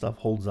somehow this stuff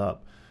holds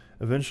up.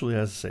 Eventually,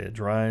 as I say, it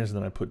dries, and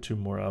then I put 2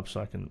 more up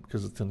so I can,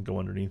 because it's going to go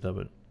underneath of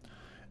it.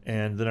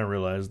 And then I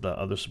realized the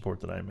other support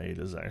that I made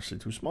is actually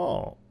too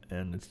small,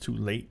 and it's too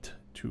late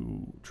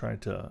to try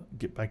to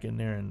get back in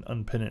there and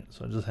unpin it.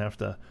 So I just have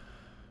to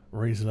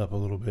raise it up a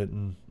little bit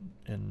and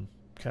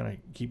kind of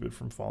keep it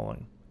from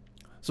falling.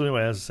 So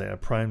anyway, as I say, I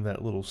primed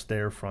that little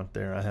stair front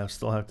there. I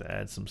still have to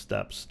add some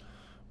steps,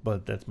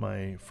 but that's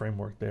my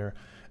framework there.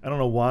 I don't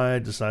know why I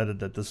decided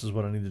that this is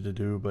what I needed to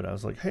do, but I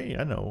was like, hey,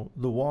 I know,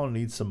 the wall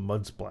needs some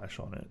mud splash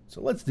on it.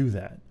 So let's do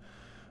that.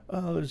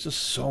 There's just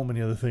so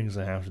many other things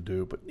I have to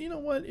do, but you know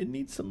what? It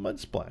needs some mud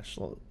splash.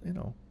 So, you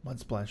know, mud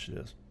splash it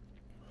is.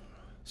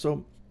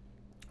 So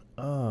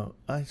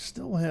I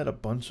still had a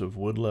bunch of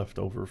wood left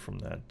over from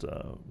that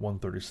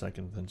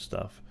 1/32 inch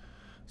stuff.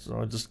 So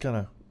I just kind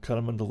of cut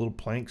them into little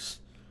planks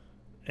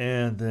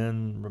and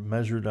then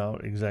measured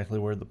out exactly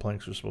where the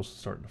planks were supposed to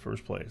start in the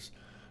first place.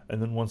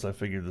 And then once I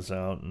figured this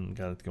out and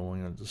got it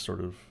going, I just sort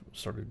of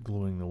started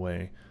gluing the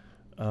way.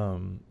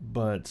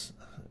 But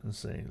let's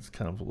say it's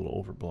kind of a little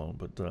overblown,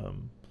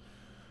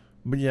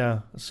 but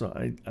yeah, so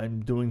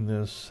I'm doing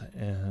this,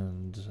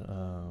 and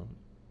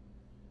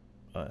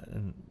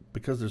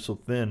because they're so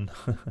thin,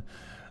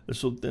 they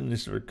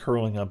started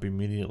curling up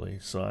immediately.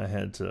 So I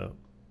had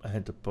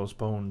to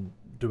postpone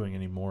doing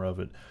any more of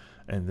it,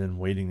 and then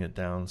weighting it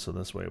down so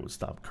this way it would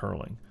stop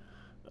curling.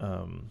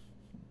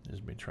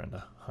 There's me trying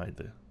to hide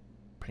the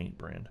paint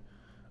brand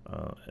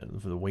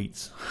for the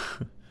weights.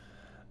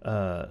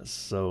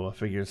 So I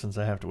figured since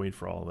I have to wait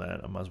for all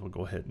that, I might as well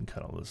go ahead and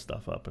cut all this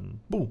stuff up, and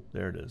boom,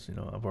 there it is. You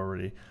know, I've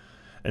already,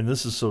 and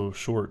this is so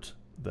short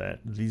that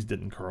these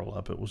didn't curl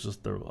up. It was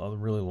just the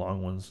really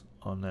long ones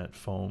on that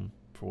foam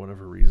for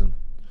whatever reason.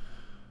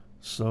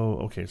 So,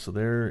 okay, so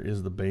there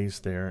is the base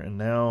there, and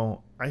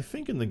now I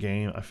think in the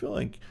game, I feel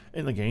like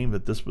in the game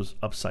that this was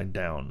upside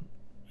down,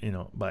 you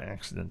know, by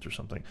accident or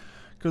something,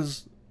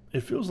 because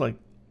it feels like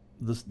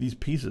these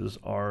pieces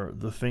are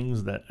the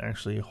things that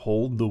actually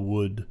hold the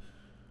wood,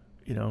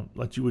 you know,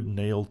 like you would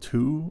nail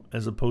to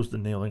as opposed to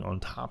nailing on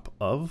top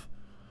of.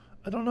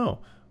 I don't know.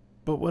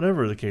 But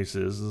whatever the case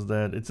is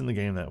that it's in the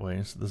game that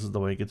way. So this is the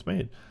way it gets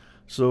made.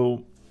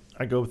 So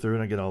I go through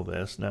and I get all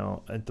this.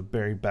 Now at the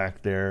very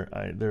back there,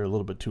 they're a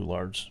little bit too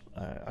large.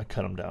 I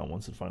cut them down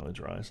once it finally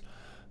dries.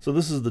 So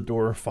this is the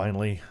door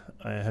finally.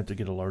 I had to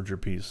get a larger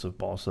piece of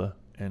balsa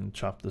and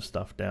chop this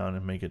stuff down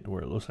and make it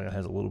where it looks like it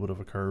has a little bit of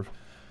a curve.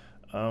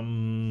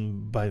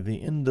 By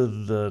the end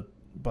of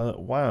by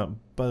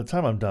the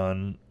time I'm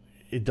done,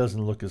 it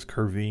doesn't look as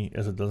curvy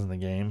as it does in the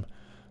game,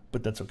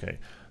 but that's okay.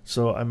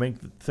 So I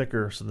make it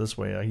thicker, so this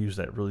way I use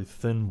that really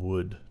thin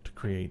wood to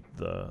create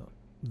the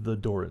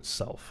door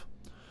itself.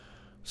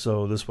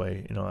 So this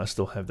way, you know, I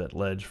still have that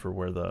ledge for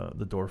where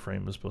the door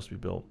frame is supposed to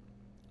be built.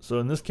 So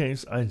in this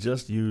case, I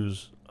just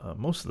use,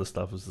 most of the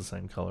stuff is the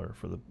same color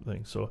for the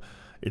thing, so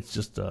it's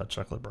just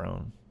chocolate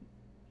brown.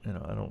 You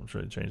know, I don't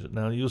try to change it.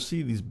 Now you'll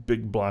see these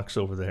big blocks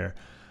over there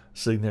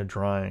sitting there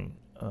drying,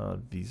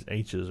 these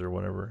H's or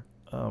whatever.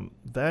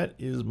 That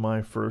is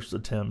my first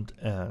attempt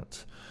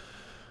at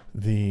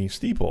the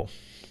steeple,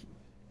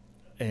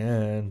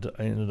 and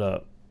I ended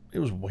up it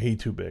was way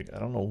too big. I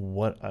don't know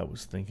what I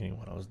was thinking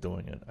when I was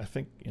doing it. I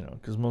think, you know,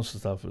 because most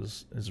of the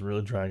stuff is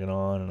really dragging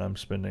on, and I'm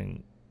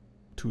spending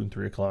 2 and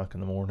 3 o'clock in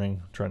the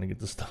morning trying to get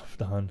the stuff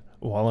done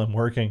while I'm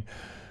working,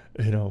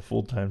 you know, a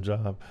full-time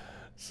job.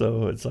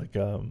 So it's like,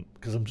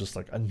 because I'm just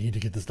like, I need to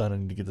get this done. I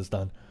need to get this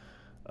done.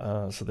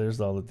 So there's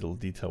all the little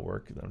detail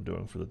work that I'm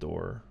doing for the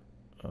door.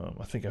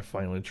 I think I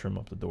finally trim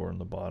up the door on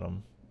the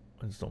bottom.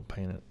 I just don't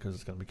paint it because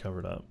it's going to be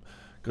covered up.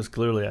 Because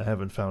clearly I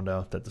haven't found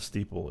out that the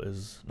steeple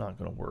is not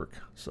going to work.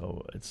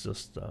 So it's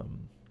just,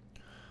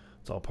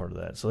 it's all part of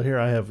that. So here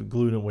I have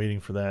glued and waiting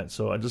for that.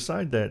 So I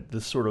decide that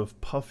this sort of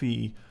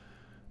puffy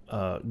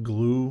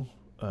glue,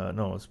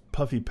 no, it's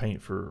puffy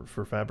paint for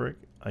fabric.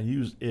 I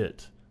use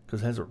it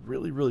because it has a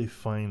really, really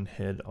fine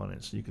head on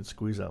it. So you can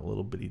squeeze out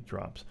little bitty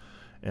drops.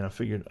 And I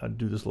figured I'd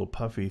do this little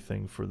puffy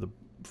thing for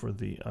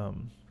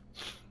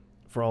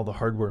all the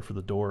hardware for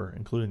the door,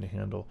 including the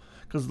handle,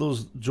 because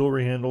those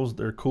jewelry handles,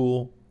 they're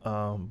cool,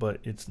 but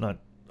it's not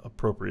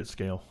appropriate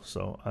scale,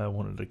 so I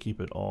wanted to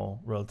keep it all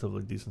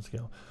relatively decent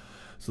scale.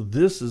 So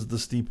this is the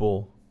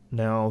steeple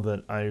now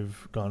that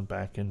I've gone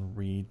back and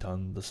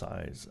redone the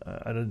size.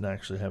 I didn't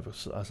actually have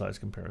a size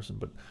comparison,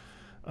 but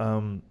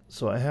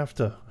so I have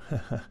to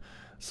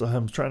so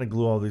I'm trying to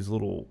glue all these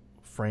little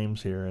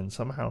frames here, and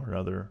somehow or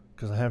other,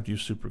 because I have to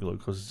use super glue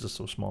because it's just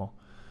so small,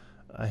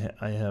 I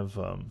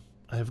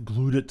have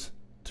glued it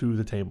to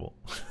the table.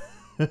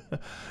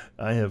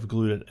 I have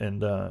glued it,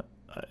 and the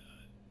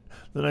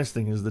nice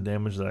thing is the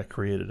damage that I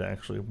created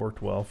actually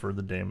worked well for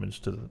the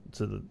damage to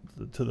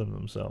them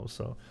themselves.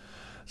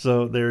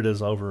 So there it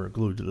is, over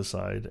glued to the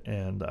side,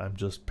 and I'm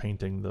just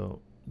painting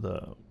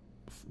the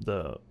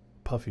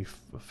puffy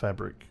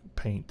fabric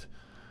paint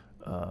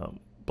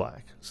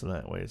black, so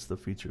that way it's the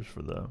features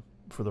for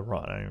the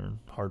wrought iron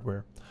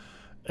hardware.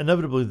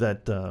 Inevitably,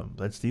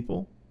 that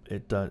steeple,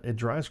 it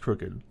dries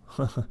crooked,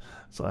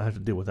 so I have to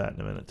deal with that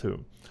in a minute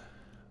too.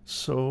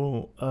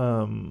 So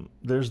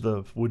there's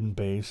the wooden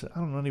base.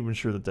 I'm not even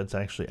sure that that's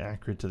actually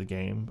accurate to the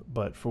game,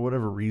 but for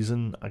whatever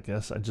reason, I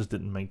guess I just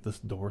didn't make this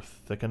door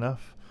thick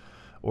enough,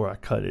 or I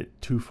cut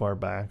it too far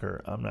back,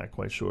 or I'm not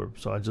quite sure.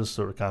 So I just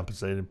sort of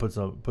compensated and put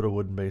a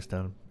wooden base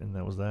down, and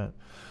that was that.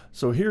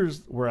 So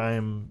here's where I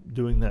am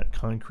doing that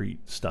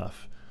concrete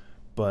stuff,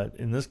 but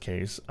in this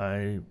case,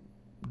 I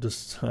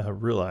just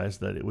realized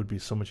that it would be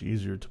so much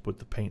easier to put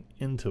the paint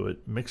into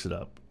it, mix it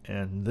up,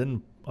 and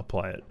then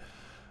apply it,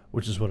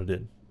 which is what I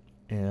did.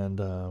 And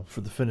for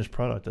the finished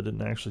product, I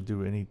didn't actually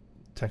do any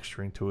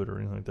texturing to it or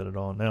anything like that at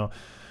all. Now,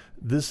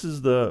 this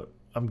is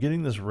I'm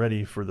getting this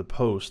ready for the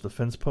post, the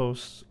fence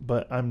posts,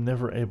 but I'm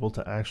never able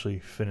to actually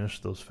finish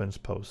those fence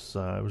posts.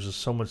 It was just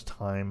so much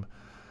time,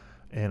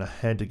 and I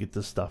had to get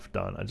this stuff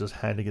done. I just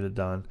had to get it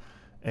done,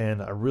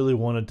 and I really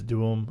wanted to do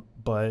them,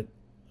 but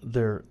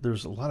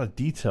there's a lot of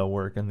detail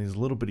work in these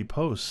little bitty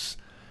posts,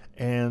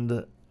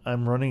 and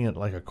I'm running it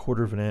like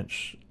 1/4 of an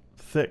inch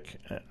thick.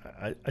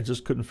 I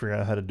just couldn't figure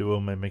out how to do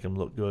them and make them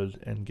look good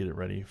and get it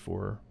ready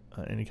for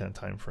any kind of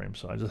time frame.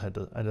 So I just had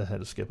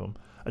to skip them.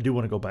 I do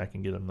want to go back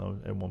and get them though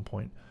at one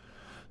point.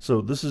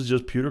 So this is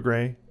just pewter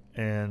gray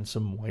and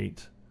some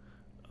white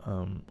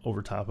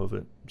over top of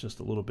it, just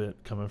a little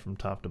bit coming from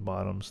top to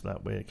bottom. So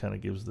that way it kind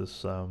of gives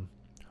this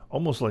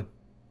almost like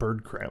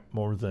bird crap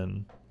more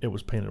than it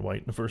was painted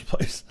white in the first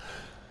place.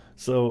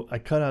 So I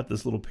cut out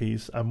this little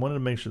piece. I wanted to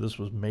make sure this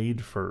was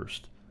made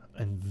first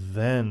and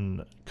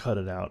then cut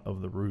it out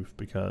of the roof,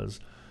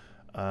 because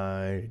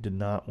I did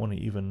not want to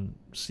even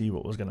see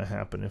what was going to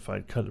happen if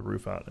I cut the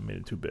roof out and made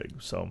it too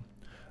big. So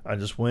I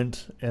just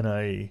went and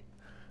I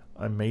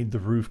made the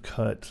roof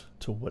cut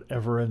to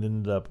whatever it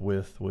ended up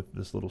with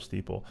this little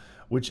steeple,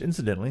 which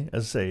incidentally,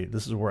 as I say,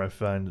 this is where I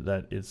find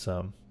that it's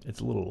a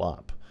little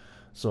lop.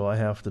 So I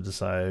have to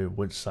decide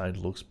which side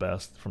looks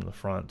best from the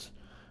front,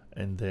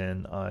 and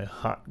then I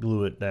hot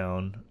glue it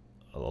down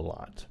a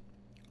lot.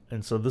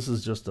 And so this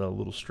is just a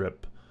little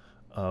strip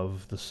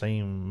of the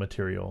same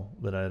material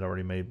that I had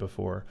already made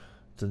before,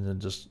 and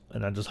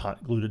I just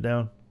hot glued it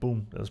down.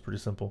 Boom, that was pretty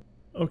simple.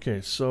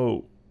 Okay,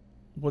 so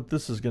what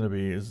this is going to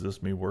be is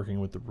just me working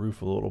with the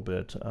roof a little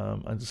bit.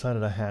 I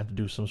decided I had to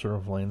do some sort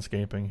of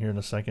landscaping here in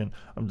a second.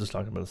 I'm just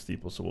talking about the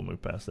steeple, so we'll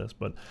move past this.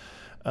 But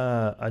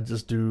I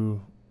just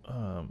do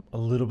a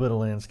little bit of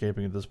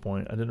landscaping at this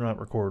point. I did not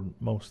record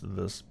most of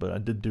this, but I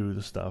did do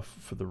the stuff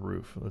for the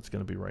roof. That's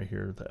going to be right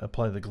here. I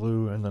applied the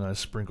glue, and then I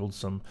sprinkled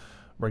some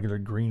regular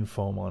green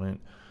foam on it,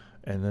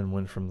 and then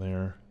went from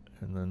there.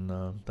 And then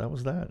that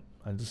was that.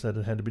 I just said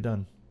it had to be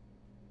done.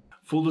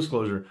 Full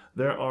disclosure,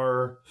 there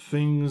are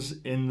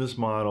things in this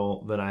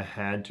model that I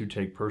had to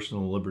take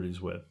personal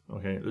liberties with.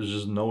 Okay, there's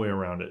just no way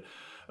around it.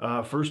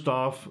 First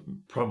off,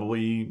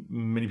 probably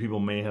many people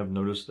may have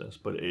noticed this,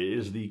 but it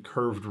is the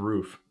curved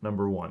roof,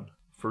 number one.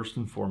 First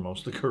and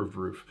foremost, the curved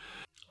roof.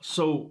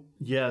 So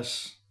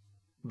yes,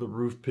 the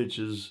roof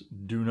pitches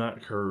do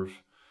not curve,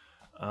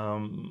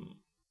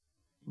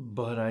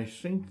 but I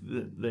think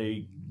that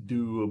they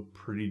do a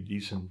pretty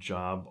decent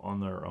job on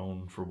their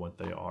own for what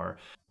they are.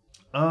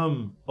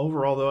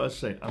 Overall, though, I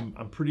say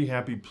I'm pretty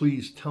happy.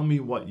 Please tell me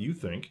what you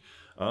think.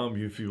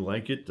 If you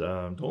like it,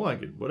 don't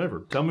like it,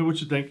 whatever. Tell me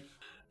what you think.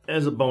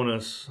 As a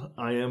bonus,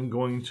 I am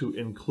going to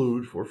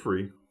include for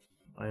free.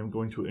 I am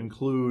going to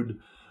include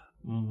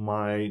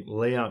my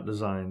layout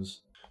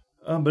designs.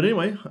 But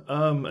anyway,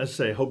 as I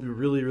say, hope you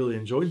really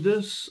enjoyed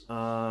this.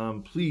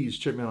 Please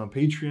check me out on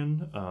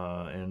Patreon,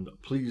 and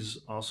please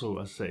also,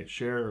 as I say,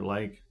 share,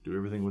 like, do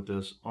everything with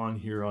this on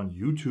here on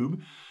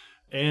YouTube.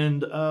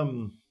 And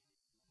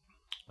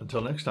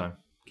until next time,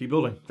 keep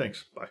building.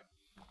 Thanks. Bye.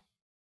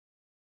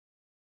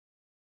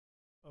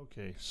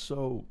 Okay,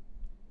 so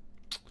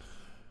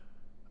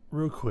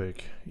real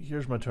quick,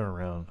 here's my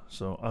turnaround.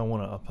 So I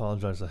want to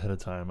apologize ahead of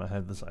time. I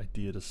had this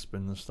idea to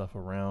spin this stuff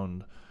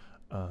around,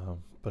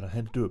 but I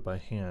had to do it by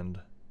hand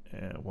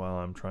while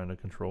I'm trying to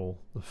control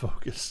the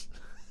focus.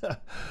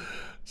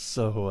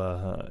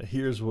 So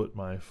here's what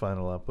my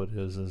final output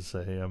is.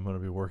 Say I'm going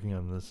to be working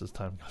on this as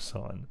time goes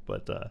on,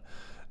 but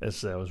as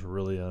I say, I was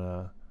really on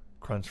a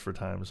crunch for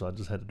time, so I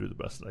just had to do the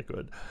best that I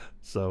could.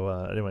 So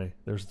anyway,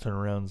 there's the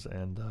turnarounds,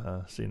 and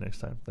see you next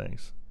time.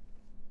 Thanks.